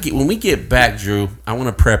 When we get back, Drew, I want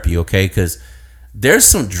to prep you, okay? Because there's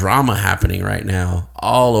some drama happening right now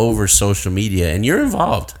all over social media, and you're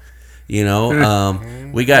involved.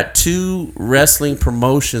 We got 2 wrestling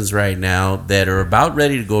promotions right now that are about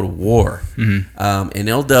ready to go to war.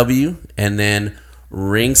 NLW and then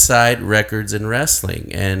Ringside Records and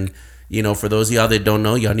Wrestling. And for those of y'all that don't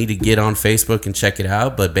know, y'all need to get on Facebook and check it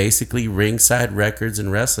out. But basically, Ringside Records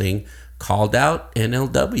and Wrestling called out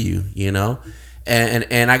NLW.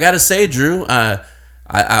 And I gotta say, Drew,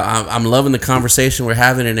 I'm loving the conversation we're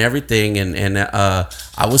having and everything, and I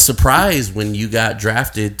was surprised when you got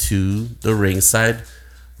drafted to the Ringside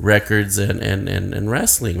Records and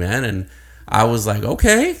Wrestling, man. And I was like,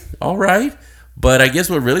 okay, all right. But I guess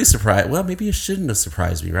what really surprised, well, maybe it shouldn't have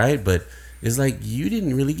surprised me, right? But it's like you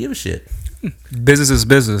didn't really give a shit. Business is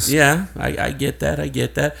business. Yeah, I get that.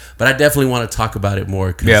 But I definitely want to talk about it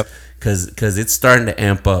more because it's starting to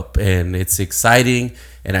amp up and it's exciting.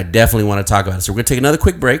 And I definitely want to talk about it. So we're going to take another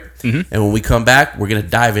quick break. And when we come back, we're going to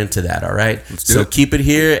dive into that, all right? So keep it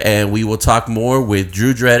here, and we will talk more with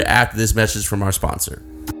Drew Dredd after this message from our sponsor.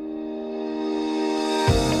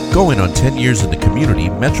 Going on 10 years in the community,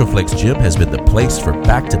 Metroflex Gym has been the place for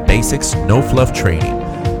back-to-basics, no-fluff training.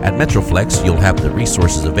 At Metroflex, you'll have the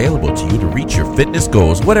resources available to you to reach your fitness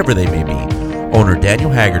goals, whatever they may be. Owner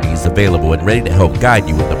Daniel Haggerty is available and ready to help guide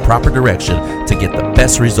you in the proper direction to get the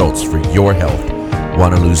best results for your health.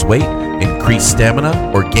 Want to lose weight, increase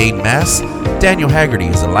stamina, or gain mass? Daniel Haggerty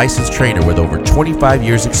is a licensed trainer with over 25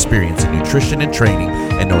 years experience in nutrition and training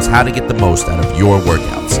and knows how to get the most out of your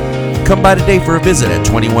workouts. Come by today for a visit at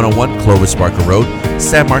 2101 Clovis Barker Road,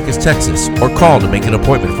 San Marcos, Texas, or call to make an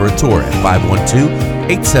appointment for a tour at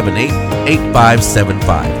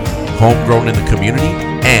 512-878-8575. Homegrown in the community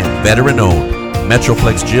and veteran-owned,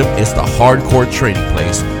 Metroflex Gym is the hardcore training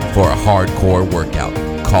place for a hardcore workout.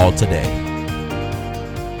 Call today.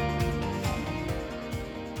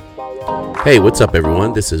 Hey, what's up,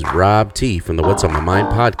 everyone? This is Rob T from the What's on My Mind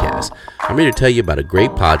podcast. I'm here to tell you about a great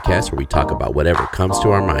podcast where we talk about whatever comes to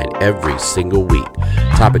our mind every single week.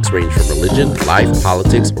 Topics range from religion, life,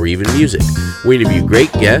 politics, or even music. We interview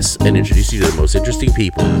great guests and introduce you to the most interesting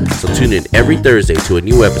people. So tune in every Thursday to a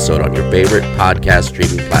new episode on your favorite podcast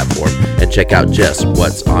streaming platform and check out just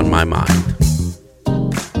What's on My Mind.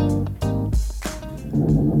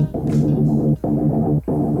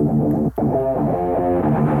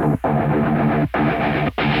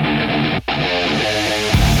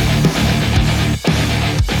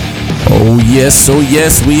 Oh yes,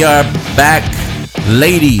 we are back,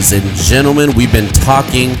 ladies and gentlemen. We've been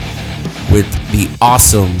talking with the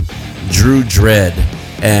awesome Drew Dredd,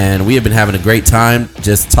 and we have been having a great time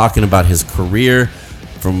just talking about his career,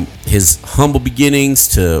 from his humble beginnings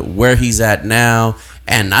to where he's at now,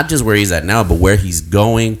 and not just where he's at now, but where he's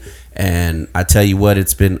going. And I tell you what,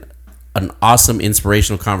 it's been an awesome,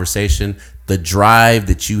 inspirational conversation. The drive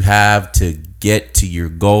that you have to get to your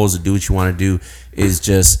goals and do what you want to do is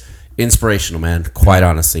just inspirational, man. Quite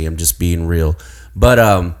honestly, I'm just being real. But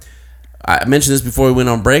I mentioned this before we went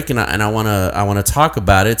on break, and I want to talk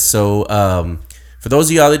about it. So for those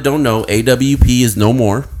of y'all that don't know, AWP is no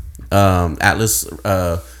more. Atlas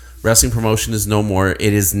Wrestling Promotion is no more.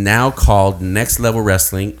 It is now called Next Level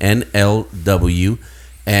Wrestling, NLW,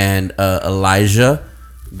 and Elijah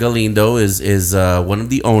Galindo is one of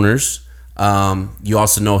the owners. You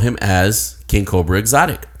also know him as King Cobra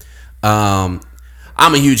Exotic.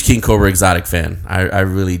 I'm a huge King Cobra Exotic fan. I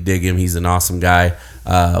really dig him. He's an awesome guy.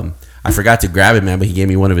 I forgot to grab it, man, but he gave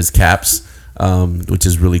me one of his caps, which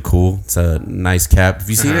is really cool. It's a nice cap. Have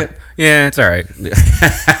you seen it? Yeah, it's all right.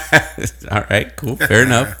 All right, cool. Fair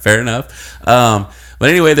enough. But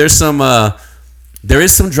anyway, there is some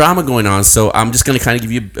drama going on, so I'm just going to kind of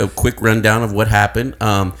give you a quick rundown of what happened.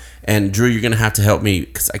 And Drew, you're going to have to help me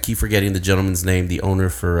because I keep forgetting the gentleman's name, the owner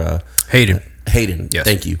for Hayden. Yes.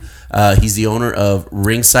 Thank you. He's the owner of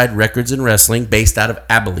Ringside Records and Wrestling, based out of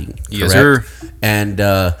Abilene. Correct? Yes, sir.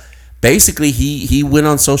 And basically, he went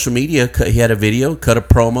on social media. He had a video, cut a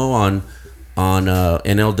promo on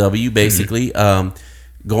NLW, basically,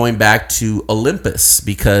 going back to Olympus,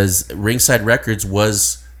 because Ringside Records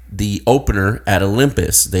was the opener at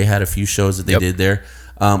Olympus. They had a few shows that they did there.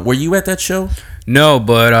 Were you at that show? No,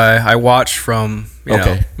 but I watched from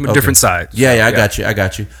different sides. Yeah, I got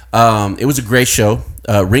you. It was a great show.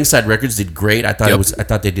 Ringside Records did great. I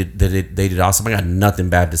thought they did awesome. I got nothing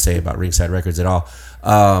bad to say about Ringside Records at all.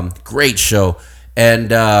 Great show,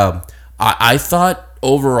 and I thought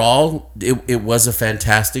overall it was a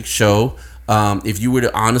fantastic show. If you were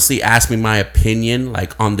to honestly ask me my opinion,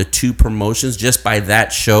 like on the two promotions, just by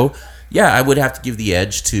that show, yeah, I would have to give the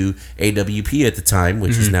edge to AWP at the time,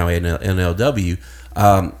 which is now NLW.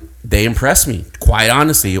 They impressed me, quite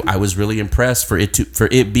honestly. I was really impressed for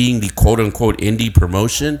it being the quote unquote indie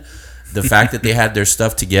promotion. The fact that they had their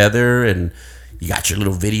stuff together and you got your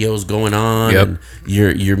little videos going on and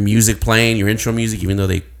your music playing, your intro music, even though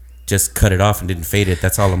they just cut it off and didn't fade it.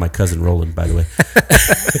 That's all of my cousin Roland, by the way.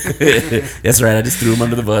 That's right. I just threw him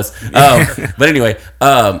under the bus. But anyway,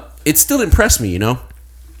 it still impressed me, you know.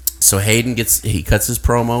 So Hayden cuts his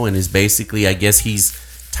promo and is basically, I guess he's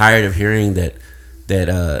tired of hearing that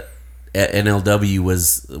NLW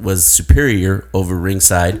was superior over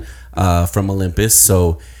Ringside from Olympus.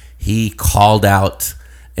 So he called out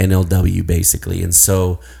NLW basically, and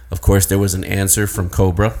so of course there was an answer from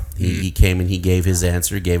Cobra. He came and he gave his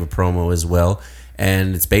answer, gave a promo as well,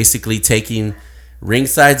 and it's basically taking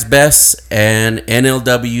Ringside's best and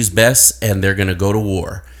NLW's best, and they're gonna go to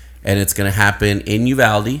war, and it's gonna happen in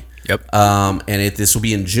Uvalde. Yep. And this will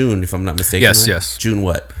be in June, if I'm not mistaken. Yes, right? yes. June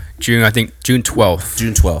what? I think June 12th.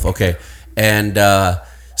 June 12th. Okay. And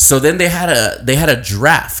so then they had a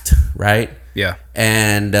draft, right? Yeah.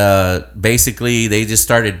 And basically they just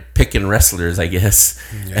started picking wrestlers, I guess.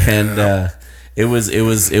 Yeah. And it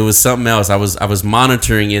was something else. I was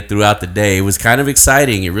monitoring it throughout the day. It was kind of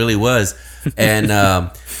exciting. It really was. And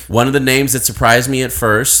one of the names that surprised me at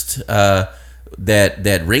first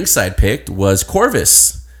that Ringside picked was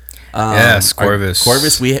Corvus. Yes, Corvus.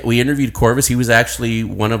 Corvus. We interviewed Corvus. He was actually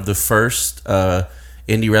one of the first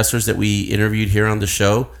indie wrestlers that we interviewed here on the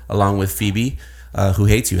show, along with Phoebe, who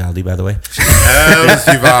hates Uvalde, by the way.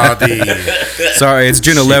 Sorry, it's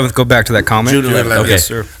June 11th. Go back to that comment. June 11th. Okay. Yes,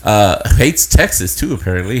 sir. Hates Texas too,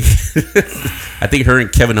 apparently. I think her and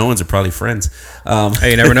Kevin Owens are probably friends.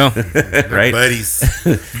 Hey, you never know, right? Buddies.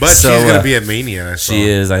 But so, she's gonna be a Mania. She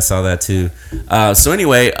is. I saw that too. So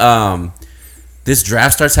anyway, this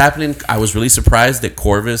draft starts happening. I was really surprised that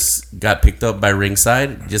Corvus got picked up by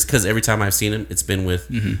Ringside, just because every time I've seen him, it's been with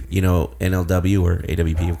NLW or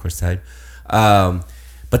AWP, of course, type.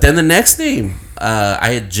 But then the next name, I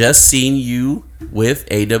had just seen you with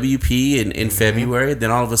AWP in February. Then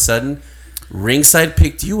all of a sudden, Ringside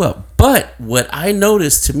picked you up. But what I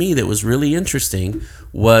noticed to me that was really interesting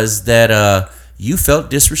was that you felt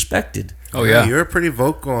disrespected. Oh yeah, you're pretty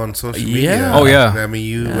vocal on social media. Yeah. Oh yeah. I mean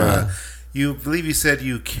you believe you said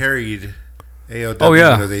you carried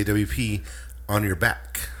AOW or the AWP on your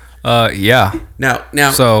back. Yeah. Now,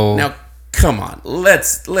 come on.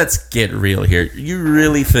 Let's get real here. You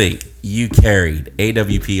really think you carried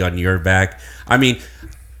AWP on your back? I mean,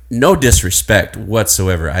 no disrespect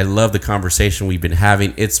whatsoever. I love the conversation we've been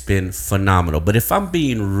having. It's been phenomenal. But if I'm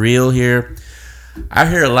being real here, I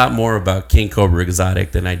hear a lot more about King Cobra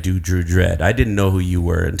Exotic than I do Drew Dredd. I didn't know who you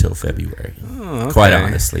were until February. Oh, okay. Quite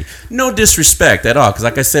honestly. No disrespect at all, because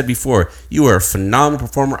like I said before, you are a phenomenal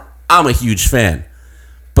performer. I'm a huge fan.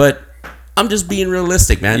 But I'm just being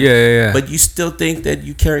realistic, man. Yeah. But you still think that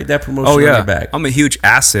you carried that promotion on your back. I'm a huge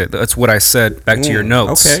asset. That's what I said back to your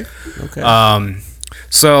notes. Okay.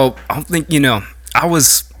 So I think, I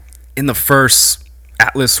was in the first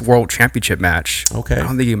Atlas World Championship match. Okay. I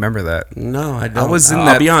don't think you remember that. No, I don't. I was in that.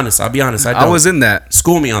 I'll be honest. I don't. I was in that.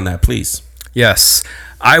 School me on that, please. Yes.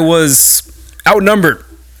 I was outnumbered.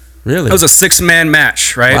 Really? It was a 6-man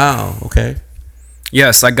match, right? Wow. Okay.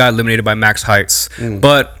 Yes, I got eliminated by Max Heights,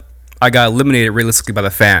 but I got eliminated realistically by the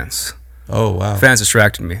fans. Oh, wow. Fans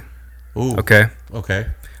distracted me. Ooh. Okay. Okay.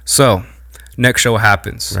 So, next show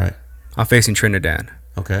happens. Right. I'm facing Trinidad.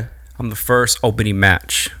 Okay. I'm the first opening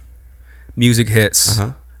match. Music hits.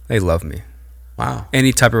 They love me. Wow.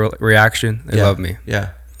 Any type of reaction, they love me.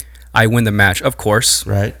 Yeah. I win the match, of course.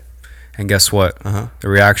 Right. And guess what? The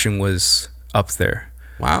reaction was up there.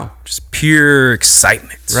 Wow. Just pure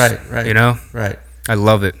excitement. Right. You know? Right. I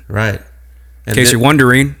love it. Right. In case you're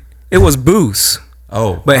wondering, it was booze.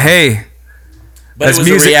 Oh. But hey, but that's it was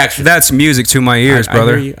music. A reaction. That's music to my ears,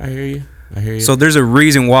 brother. I hear you. So there's a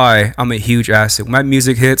reason why I'm a huge asset. When my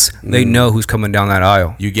music hits, they know who's coming down that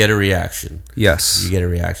aisle. You get a reaction. Yes. You get a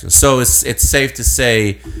reaction. So it's safe to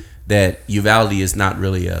say that Uvalde is not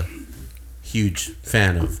really a huge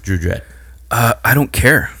fan of Drew Dredd. I don't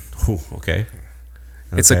care. Ooh, okay.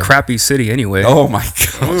 It's a crappy city anyway. Oh my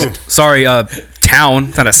god. Sorry,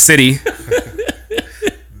 town, not a city.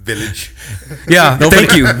 Village. Yeah,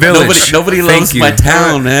 thank you, village. Nobody loves my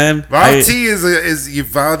town, man. Uvalde is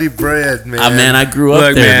Uvalde bread, man. Man, I grew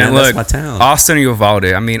up there, man. That's my town. Austin or Uvalde.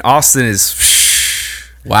 I mean, Austin is.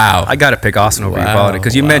 Wow. I got to pick Austin over Uvalde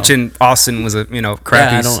because you mentioned Austin was a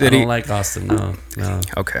crappy city. I don't like Austin. No.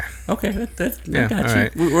 Okay. Okay. Yeah. I got all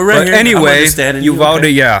right. We're right but here. Anyway, Uvalde. Okay.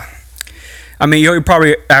 Yeah. I mean, you're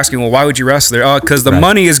probably asking, well, why would you wrestle there? Because the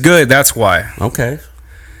money is good. That's why. Okay.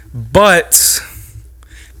 But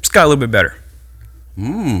it's got a little bit better.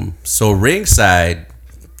 So ringside.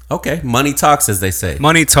 Okay. Money talks, as they say.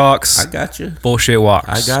 Money talks. I got you. Bullshit walks.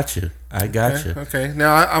 I got you. Okay.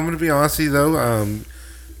 Now I'm going to be honest with you though.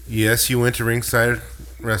 Yes, you went to ringside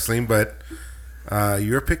wrestling, but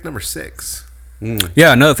you're pick number 6.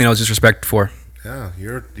 Yeah, another thing I was disrespected for. Yeah,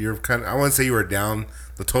 you're kind of. I wouldn't say you were down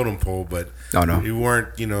the totem pole, but no, you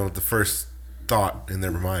weren't. The first thought in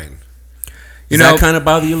their mind. Does that kind of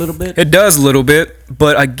bother you a little bit? It does a little bit,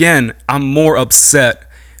 but again, I'm more upset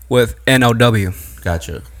with NLW.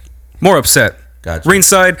 Gotcha. More upset. Gotcha.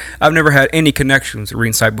 Ringside, I've never had any connections with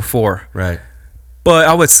Ringside before. Right. But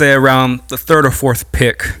I would say around the 3rd or 4th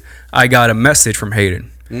pick, I got a message from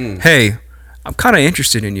Hayden. Hey, I'm kind of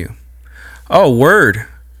interested in you. Oh, word.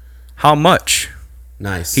 How much?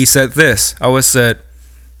 Nice. He said this. I was said,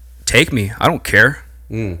 take me. I don't care.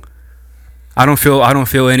 I don't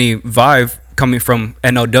feel any vibe coming from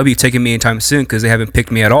NLW taking me anytime soon because they haven't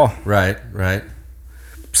picked me at all. Right.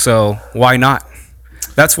 So why not?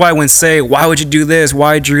 That's why when say, why would you do this?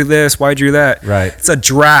 Why drew this? Why drew that? Right. It's a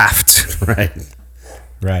draft.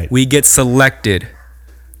 Right. We get selected.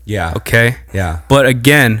 Yeah. Okay? Yeah. But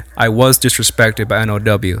again, I was disrespected by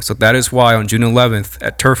NLW. So that is why on June 11th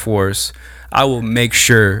at Turf Wars, I will make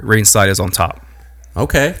sure Ringside is on top.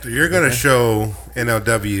 Okay. So you're going to show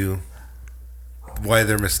NLW why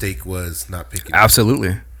their mistake was not picking.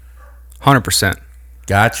 Absolutely. 100%.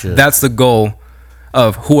 Gotcha. That's the goal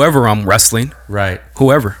of whoever I'm wrestling. Right.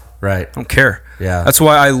 Whoever. Right. I don't care. Yeah. That's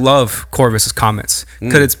why I love Corvus's comments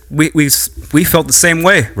because we felt the same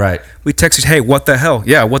way. Right. We texted, "Hey, what the hell?"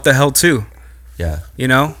 Yeah, what the hell too. Yeah.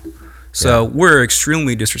 So we're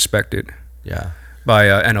extremely disrespected. Yeah. By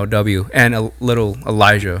NLW and a little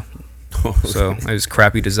Elijah. So his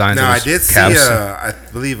crappy designs. Now I did see. I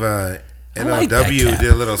believe NLW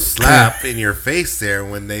did a little slap in your face there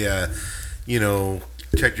when they,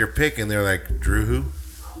 checked your pick and they're like, Drew who?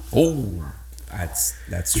 Oh.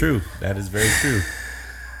 That's true. That is very true.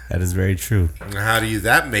 That is very true. How do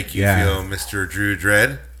that make you feel, Mr. Drew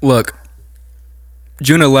Dredd? Look,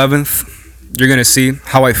 June 11th, you're gonna see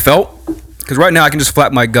how I felt. Because right now I can just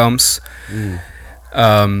flap my gums,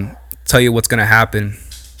 tell you what's gonna happen,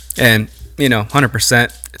 and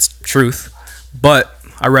 100% it's truth. But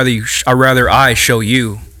I rather I show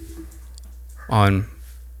you on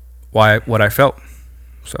what I felt.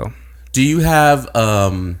 So, do you have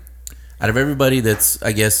out of everybody that's,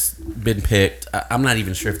 I guess, been picked, I'm not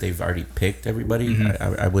even sure if they've already picked everybody.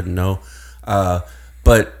 I wouldn't know.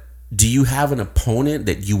 But do you have an opponent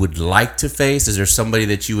that you would like to face? Is there somebody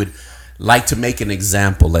that you would like to make an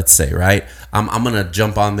example, let's say, right? I'm going to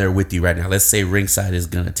jump on there with you right now. Let's say Ringside is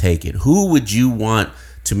going to take it. Who would you want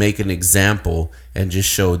to make an example and just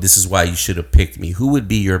show this is why you should have picked me? Who would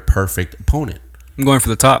be your perfect opponent? I'm going for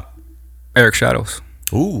the top. Eric Shadows.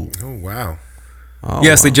 Ooh. Oh, wow. Oh,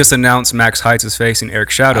 yes, they just announced Max Heights is facing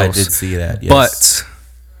Eric Shadows. I did see that, yes. But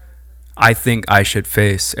I think I should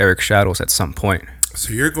face Eric Shadows at some point.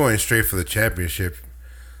 So you're going straight for the championship.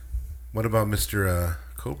 What about Mr.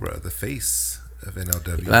 Cobra, the face of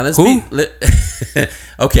NLW? Now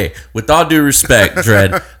okay, with all due respect,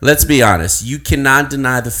 Dredd, let's be honest. You cannot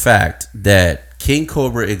deny the fact that King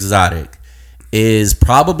Cobra Exotic is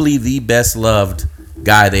probably the best loved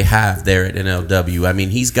guy they have there at NLW. I mean,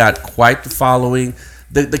 he's got quite the following.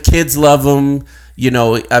 The kids love him.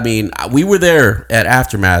 I mean, we were there at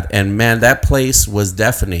Aftermath, and man, that place was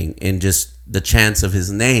deafening in just the chants of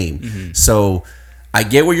his name. Mm-hmm. So I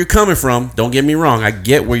get where you're coming from. Don't get me wrong. I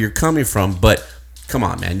get where you're coming from, but come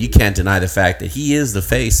on, man. You can't deny the fact that he is the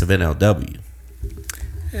face of NLW.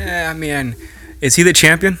 Yeah, I mean, is he the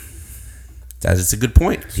champion? That is a good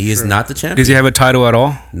point. He is not the champion. Does he have a title at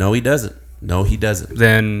all? No, he doesn't.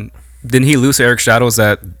 Then didn't he lose to Eric Shadows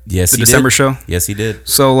at the December show? Yes, he did.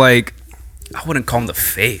 So, like, I wouldn't call him the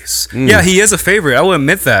face. Yeah, he is a favorite. I will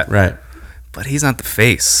admit that. Right. But he's not the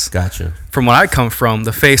face. Gotcha. From what I come from,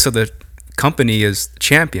 the face of the company is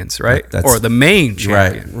champions, right? Or the main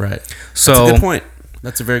champion. Right. So, that's a good point.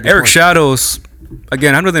 That's a very good point. Eric Shadows,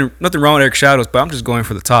 again, I have nothing wrong with Eric Shadows, but I'm just going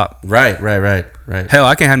for the top. Right. Hell,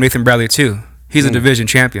 I can have Nathan Bradley too. He's a division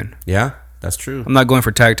champion. Yeah, that's true. I'm not going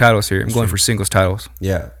for tag titles here. I'm going for singles titles.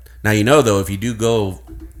 Yeah. Now, though, if you do go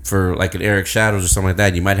for like an Eric Shadows or something like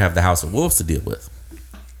that, you might have the House of Wolves to deal with.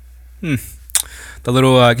 The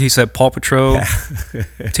little, he said, Paw Patrol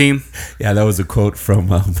team. Yeah, that was a quote from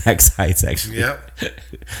Max Heights, actually. Yep.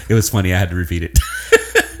 It was funny. I had to repeat it.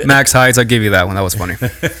 Max Heights, I'll give you that one. That was funny.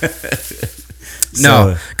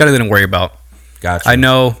 No, gotta let him worry about. Gotcha. I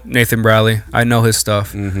know Nathan Bradley. I know his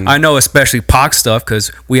stuff. Mm-hmm. I know especially Pac's stuff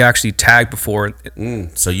because we actually tagged before.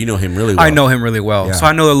 So you know him really well. I know him really well. Yeah. So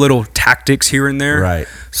I know the little tactics here and there. Right.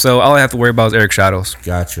 So all I have to worry about is Eric Shadows.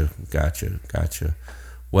 Gotcha.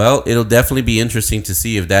 Well, it'll definitely be interesting to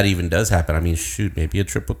see if that even does happen. I mean, shoot, maybe a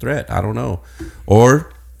triple threat. I don't know.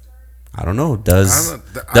 Or, I don't know.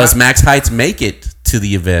 Does Max Heights make it to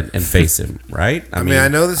the event and face him, right? I mean, I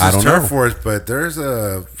know this is turf wars, but there's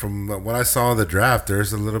from what I saw in the draft,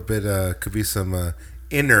 there's a little bit, could be some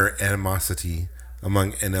inner animosity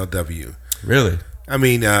among NLW. Really? I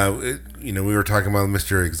mean, we were talking about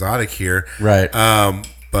Mr. Exotic here. Right.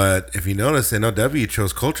 But if you notice, NLW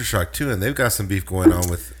chose Culture Shock too, and they've got some beef going on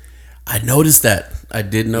with. I noticed that. I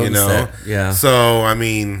did notice that. Yeah. So I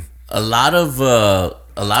mean, a lot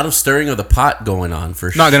of stirring of the pot going on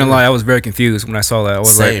for sure. Not gonna lie, I was very confused when I saw that. I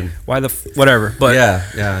was like, why whatever? But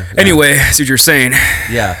yeah. Anyway, see what you're saying.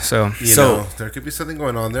 Yeah. So you know, there could be something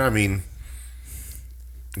going on there. I mean,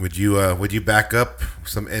 would you back up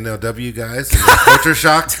some NLW guys in Culture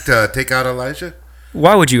Shock to take out Elijah?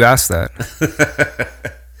 Why would you ask that?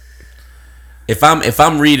 If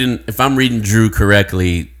I'm reading Drew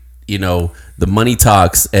correctly, the money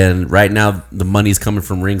talks, and right now the money's coming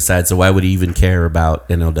from ringside. So why would he even care about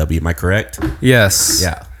NLW? Am I correct? Yes.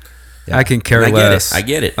 Yeah. I can care less. I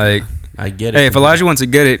get it. Like, I get it. Hey, if Elijah wants to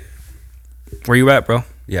get it, where you at, bro?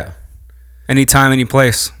 Yeah. Anytime, any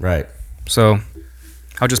place. Right. So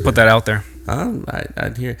I'll just put that out there.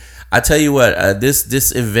 I'd hear. I tell you what,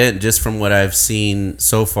 this event, just from what I've seen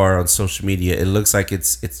so far on social media, it looks like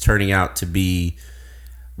it's turning out to be.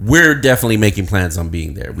 We're definitely making plans on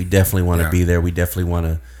being there. We definitely want to be there. We definitely want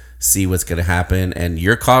to see what's going to happen. And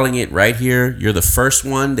you're calling it right here. You're the first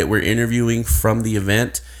one that we're interviewing from the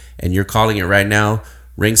event, and you're calling it right now.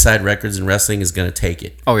 Ringside Records and Wrestling is going to take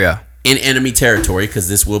it. Oh yeah. In enemy territory, because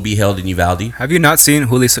this will be held in Uvalde. Have you not seen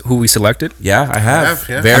who we selected? Yeah, I have.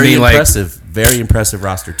 Yeah. Very impressive. Very impressive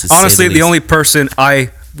roster. To honestly, say the only person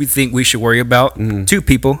we think we should worry about, two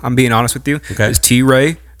people, I'm being honest with you, is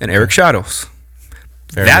T-Ray and Eric Shadows.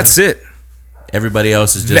 That's it. Everybody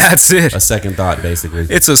else is just a second thought, basically.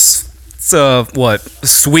 It's a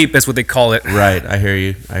sweep is what they call it. Right. I hear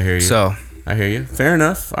you. So I hear you. Fair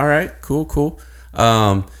enough. All right. Cool.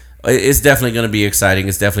 It's definitely going to be exciting.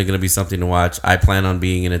 It's definitely going to be something to watch. I plan on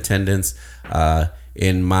being in attendance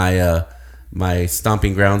in my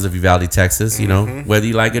stomping grounds of Uvalde, Texas. Whether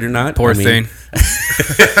you like it or not. Poor thing.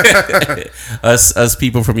 us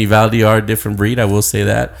people from Uvalde are a different breed. I will say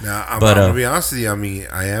that. Now, I'm gonna be honest with you. I mean,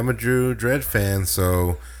 I am a Drew Dredd fan,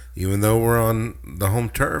 so even though we're on the home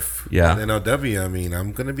turf, NLW, I mean,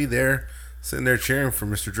 I'm gonna be there, sitting there cheering for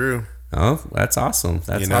Mr. Drew. Oh, that's awesome.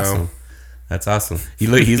 Awesome. That's awesome.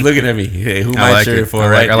 He's looking at me. Hey, who am I cheering for?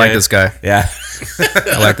 I like this guy. Yeah.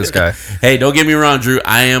 I like this guy. Hey, don't get me wrong, Drew.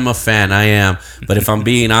 I am a fan. I am. But if I'm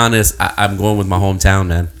being honest, I'm going with my hometown,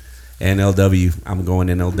 man. NLW. I'm going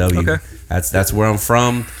NLW. Okay. That's where I'm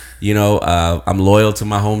from. I'm loyal to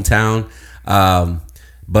my hometown.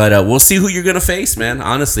 But we'll see who you're gonna face, man.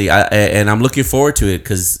 Honestly, and I'm looking forward to it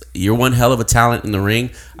because you're one hell of a talent in the ring.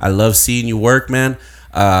 I love seeing you work, man.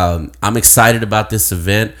 I'm excited about this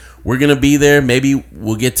event. We're going to be there. Maybe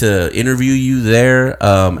we'll get to interview you there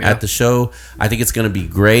at the show. I think it's going to be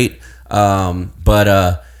great.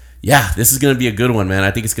 But this is going to be a good one, man.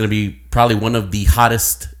 I think it's going to be probably one of the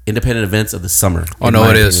hottest independent events of the summer. Oh, no,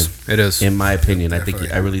 it is. It is. In my opinion.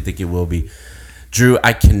 I really think it will be. Drew,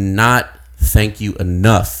 I cannot thank you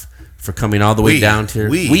enough for coming all the way down here.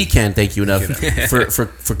 We can't thank you enough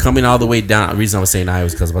for coming all the way down. The reason I was saying I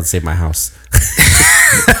was because I was about to say my house.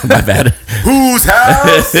 My bad. Whose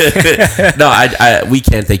house? No, we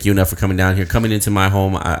can't thank you enough for coming down here, coming into my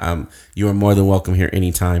home. You are more than welcome here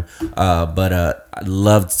anytime. But I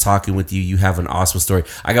loved talking with you. You have an awesome story.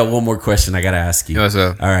 I got one more question I got to ask you. What's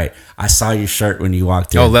up? All right. I saw your shirt when you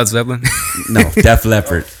walked in. Oh, Led Zeppelin? No, Def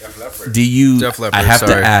Leppard. Def Leppard. Do you? Def Leppard, I have to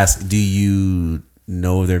sorry. ask. Do you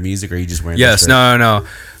know their music, or are you just wearing? Yes. their shirt?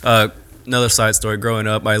 No. Another side story. Growing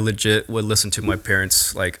up, I legit would listen to my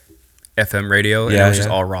parents' like FM radio, and it was just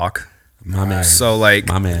all rock. My man. So like,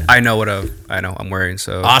 my man. I know what I'm wearing.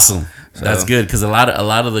 So awesome. That's good because a lot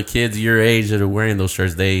of the kids your age that are wearing those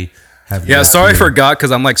shirts, they have. Yeah, sorry I forgot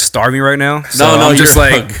because I'm like starving right now. So No, I'm just you're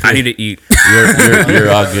like all good. I need to eat.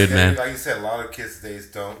 You're all good, man. Like you said, a lot of kids today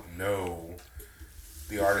don't know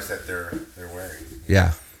the artists that they're wearing.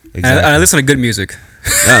 Yeah, exactly. And I listen to good music.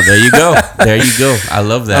 No, there you go. There you go. I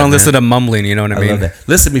love that. I don't man. listen to mumbling. You know what I mean? love that.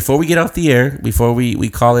 Listen, before we get off the air, before we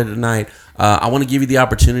call it a night, I want to give you the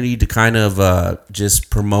opportunity to kind of just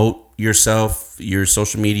promote yourself, your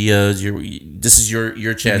social medias. This is your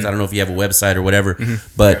chance. Mm-hmm. I don't know if you have a website or whatever,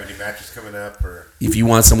 but Have any matches coming up? Or if you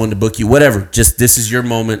want someone to book you, whatever, just this is your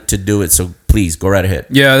moment to do it. So please go right ahead.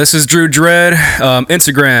 Yeah, this is Drew Dredd.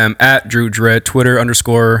 Instagram at Drew Dredd. Twitter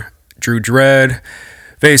 _ Drew Dredd.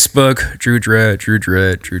 Facebook Drew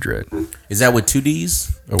Dredd. Is that with 2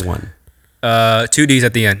 D's or one? 2 D's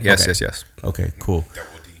at the end. Yes, Okay. yes. Okay, cool.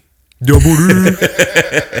 Double D.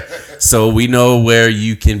 So we know where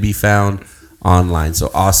you can be found online. So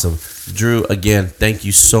awesome. Drew, again, thank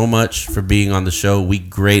you so much for being on the show. We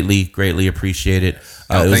greatly, greatly appreciate it. It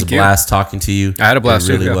was a thank you. blast talking to you. I had a blast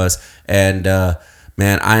It really too, yeah. was. And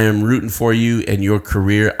man, I am rooting for you and your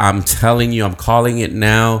career. I'm telling you, I'm calling it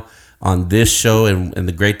now on this show. And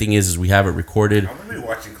the great thing is we have it recorded. I'm gonna be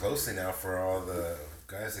watching closely now for all the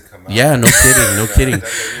guys that come out. Yeah, no kidding, no kidding.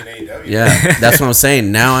 WWE and AEW. Yeah, that's what I'm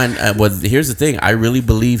saying. Now, here's the thing. I really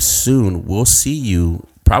believe soon we'll see you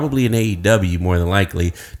probably in AEW more than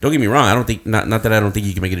likely. Don't get me wrong. I don't think not that I don't think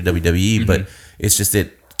you can make it to WWE, but it's just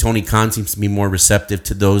that Tony Khan seems to be more receptive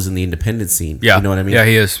to those in the independent scene. Yeah, you know what I mean. Yeah,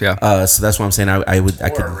 he is. Yeah, So that's what I'm saying. I Or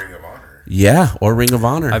could. Ring of Honor. Yeah, or Ring of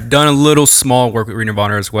Honor. I've done a little small work with Ring of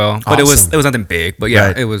Honor as well, but it was Awesome. nothing big. But yeah,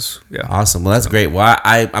 Right. it was Awesome. Well, that's great. Well,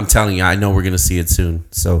 I'm telling you, I know we're gonna see it soon.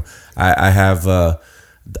 So I have the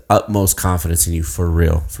utmost confidence in you, for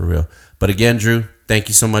real. But again, Drew, thank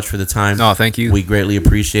you so much for the time. No, thank you. We greatly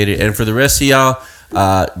appreciate it. And for the rest of y'all,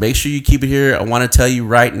 make sure you keep it here. I want to tell you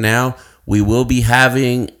right now, we will be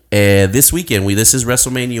having this weekend. This is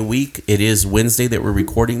WrestleMania week. It is Wednesday that we're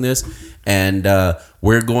recording this, and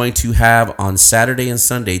we're going to have on Saturday and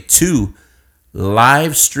Sunday 2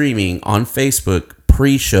 live streaming on Facebook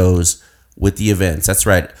pre-shows with the events. That's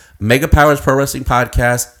right. Mega Powers Pro Wrestling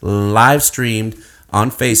Podcast live streamed on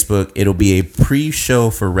Facebook. It'll be a pre-show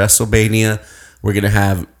for WrestleMania. We're going to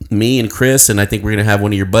have me and Chris, and I think we're going to have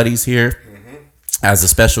one of your buddies here as a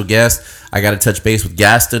special guest. I got to touch base with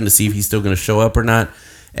Gaston to see if he's still going to show up or not.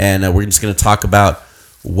 And we're just going to talk about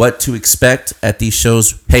what to expect at these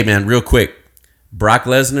shows. Hey, man, real quick. Brock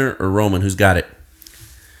Lesnar or Roman? Who's got it?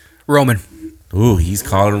 Roman. Ooh, he's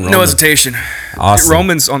calling Roman. No hesitation. Awesome.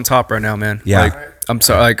 Roman's on top right now, man. Yeah. Like, I'm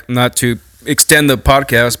sorry, like not to extend the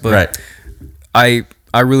podcast, but Right.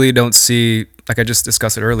 I really don't see, like I just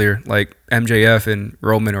discussed it earlier, like MJF and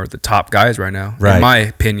Roman are the top guys right now, Right. in my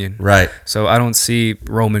opinion. Right. So I don't see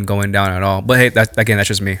Roman going down at all. But hey, that's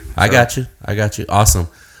just me. I got you. Awesome.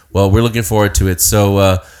 Well, we're looking forward to it.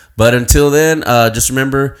 So, but until then, just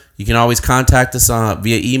remember, you can always contact us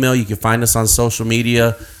via email. You can find us on social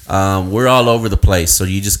media. We're all over the place. So all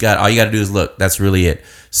you got to do is look. That's really it.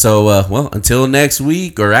 So, well, until next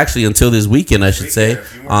week, or actually until this weekend, I should say,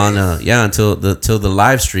 until the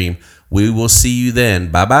live stream, we will see you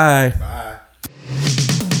then. Bye-bye. Bye.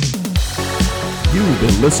 You've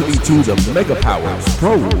been listening to the Mega Powers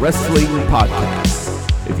Pro Wrestling Podcast.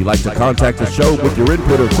 If you'd like to contact the show with your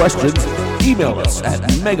input or questions, email us at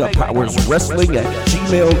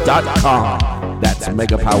megapowerswrestling@gmail.com. That's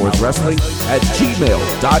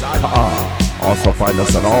megapowerswrestling@gmail.com. Also find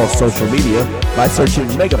us on all social media by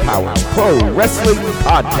searching Mega Powers Pro Wrestling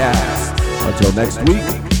Podcast. Until next week,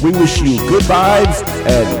 we wish you good vibes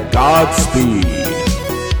and Godspeed.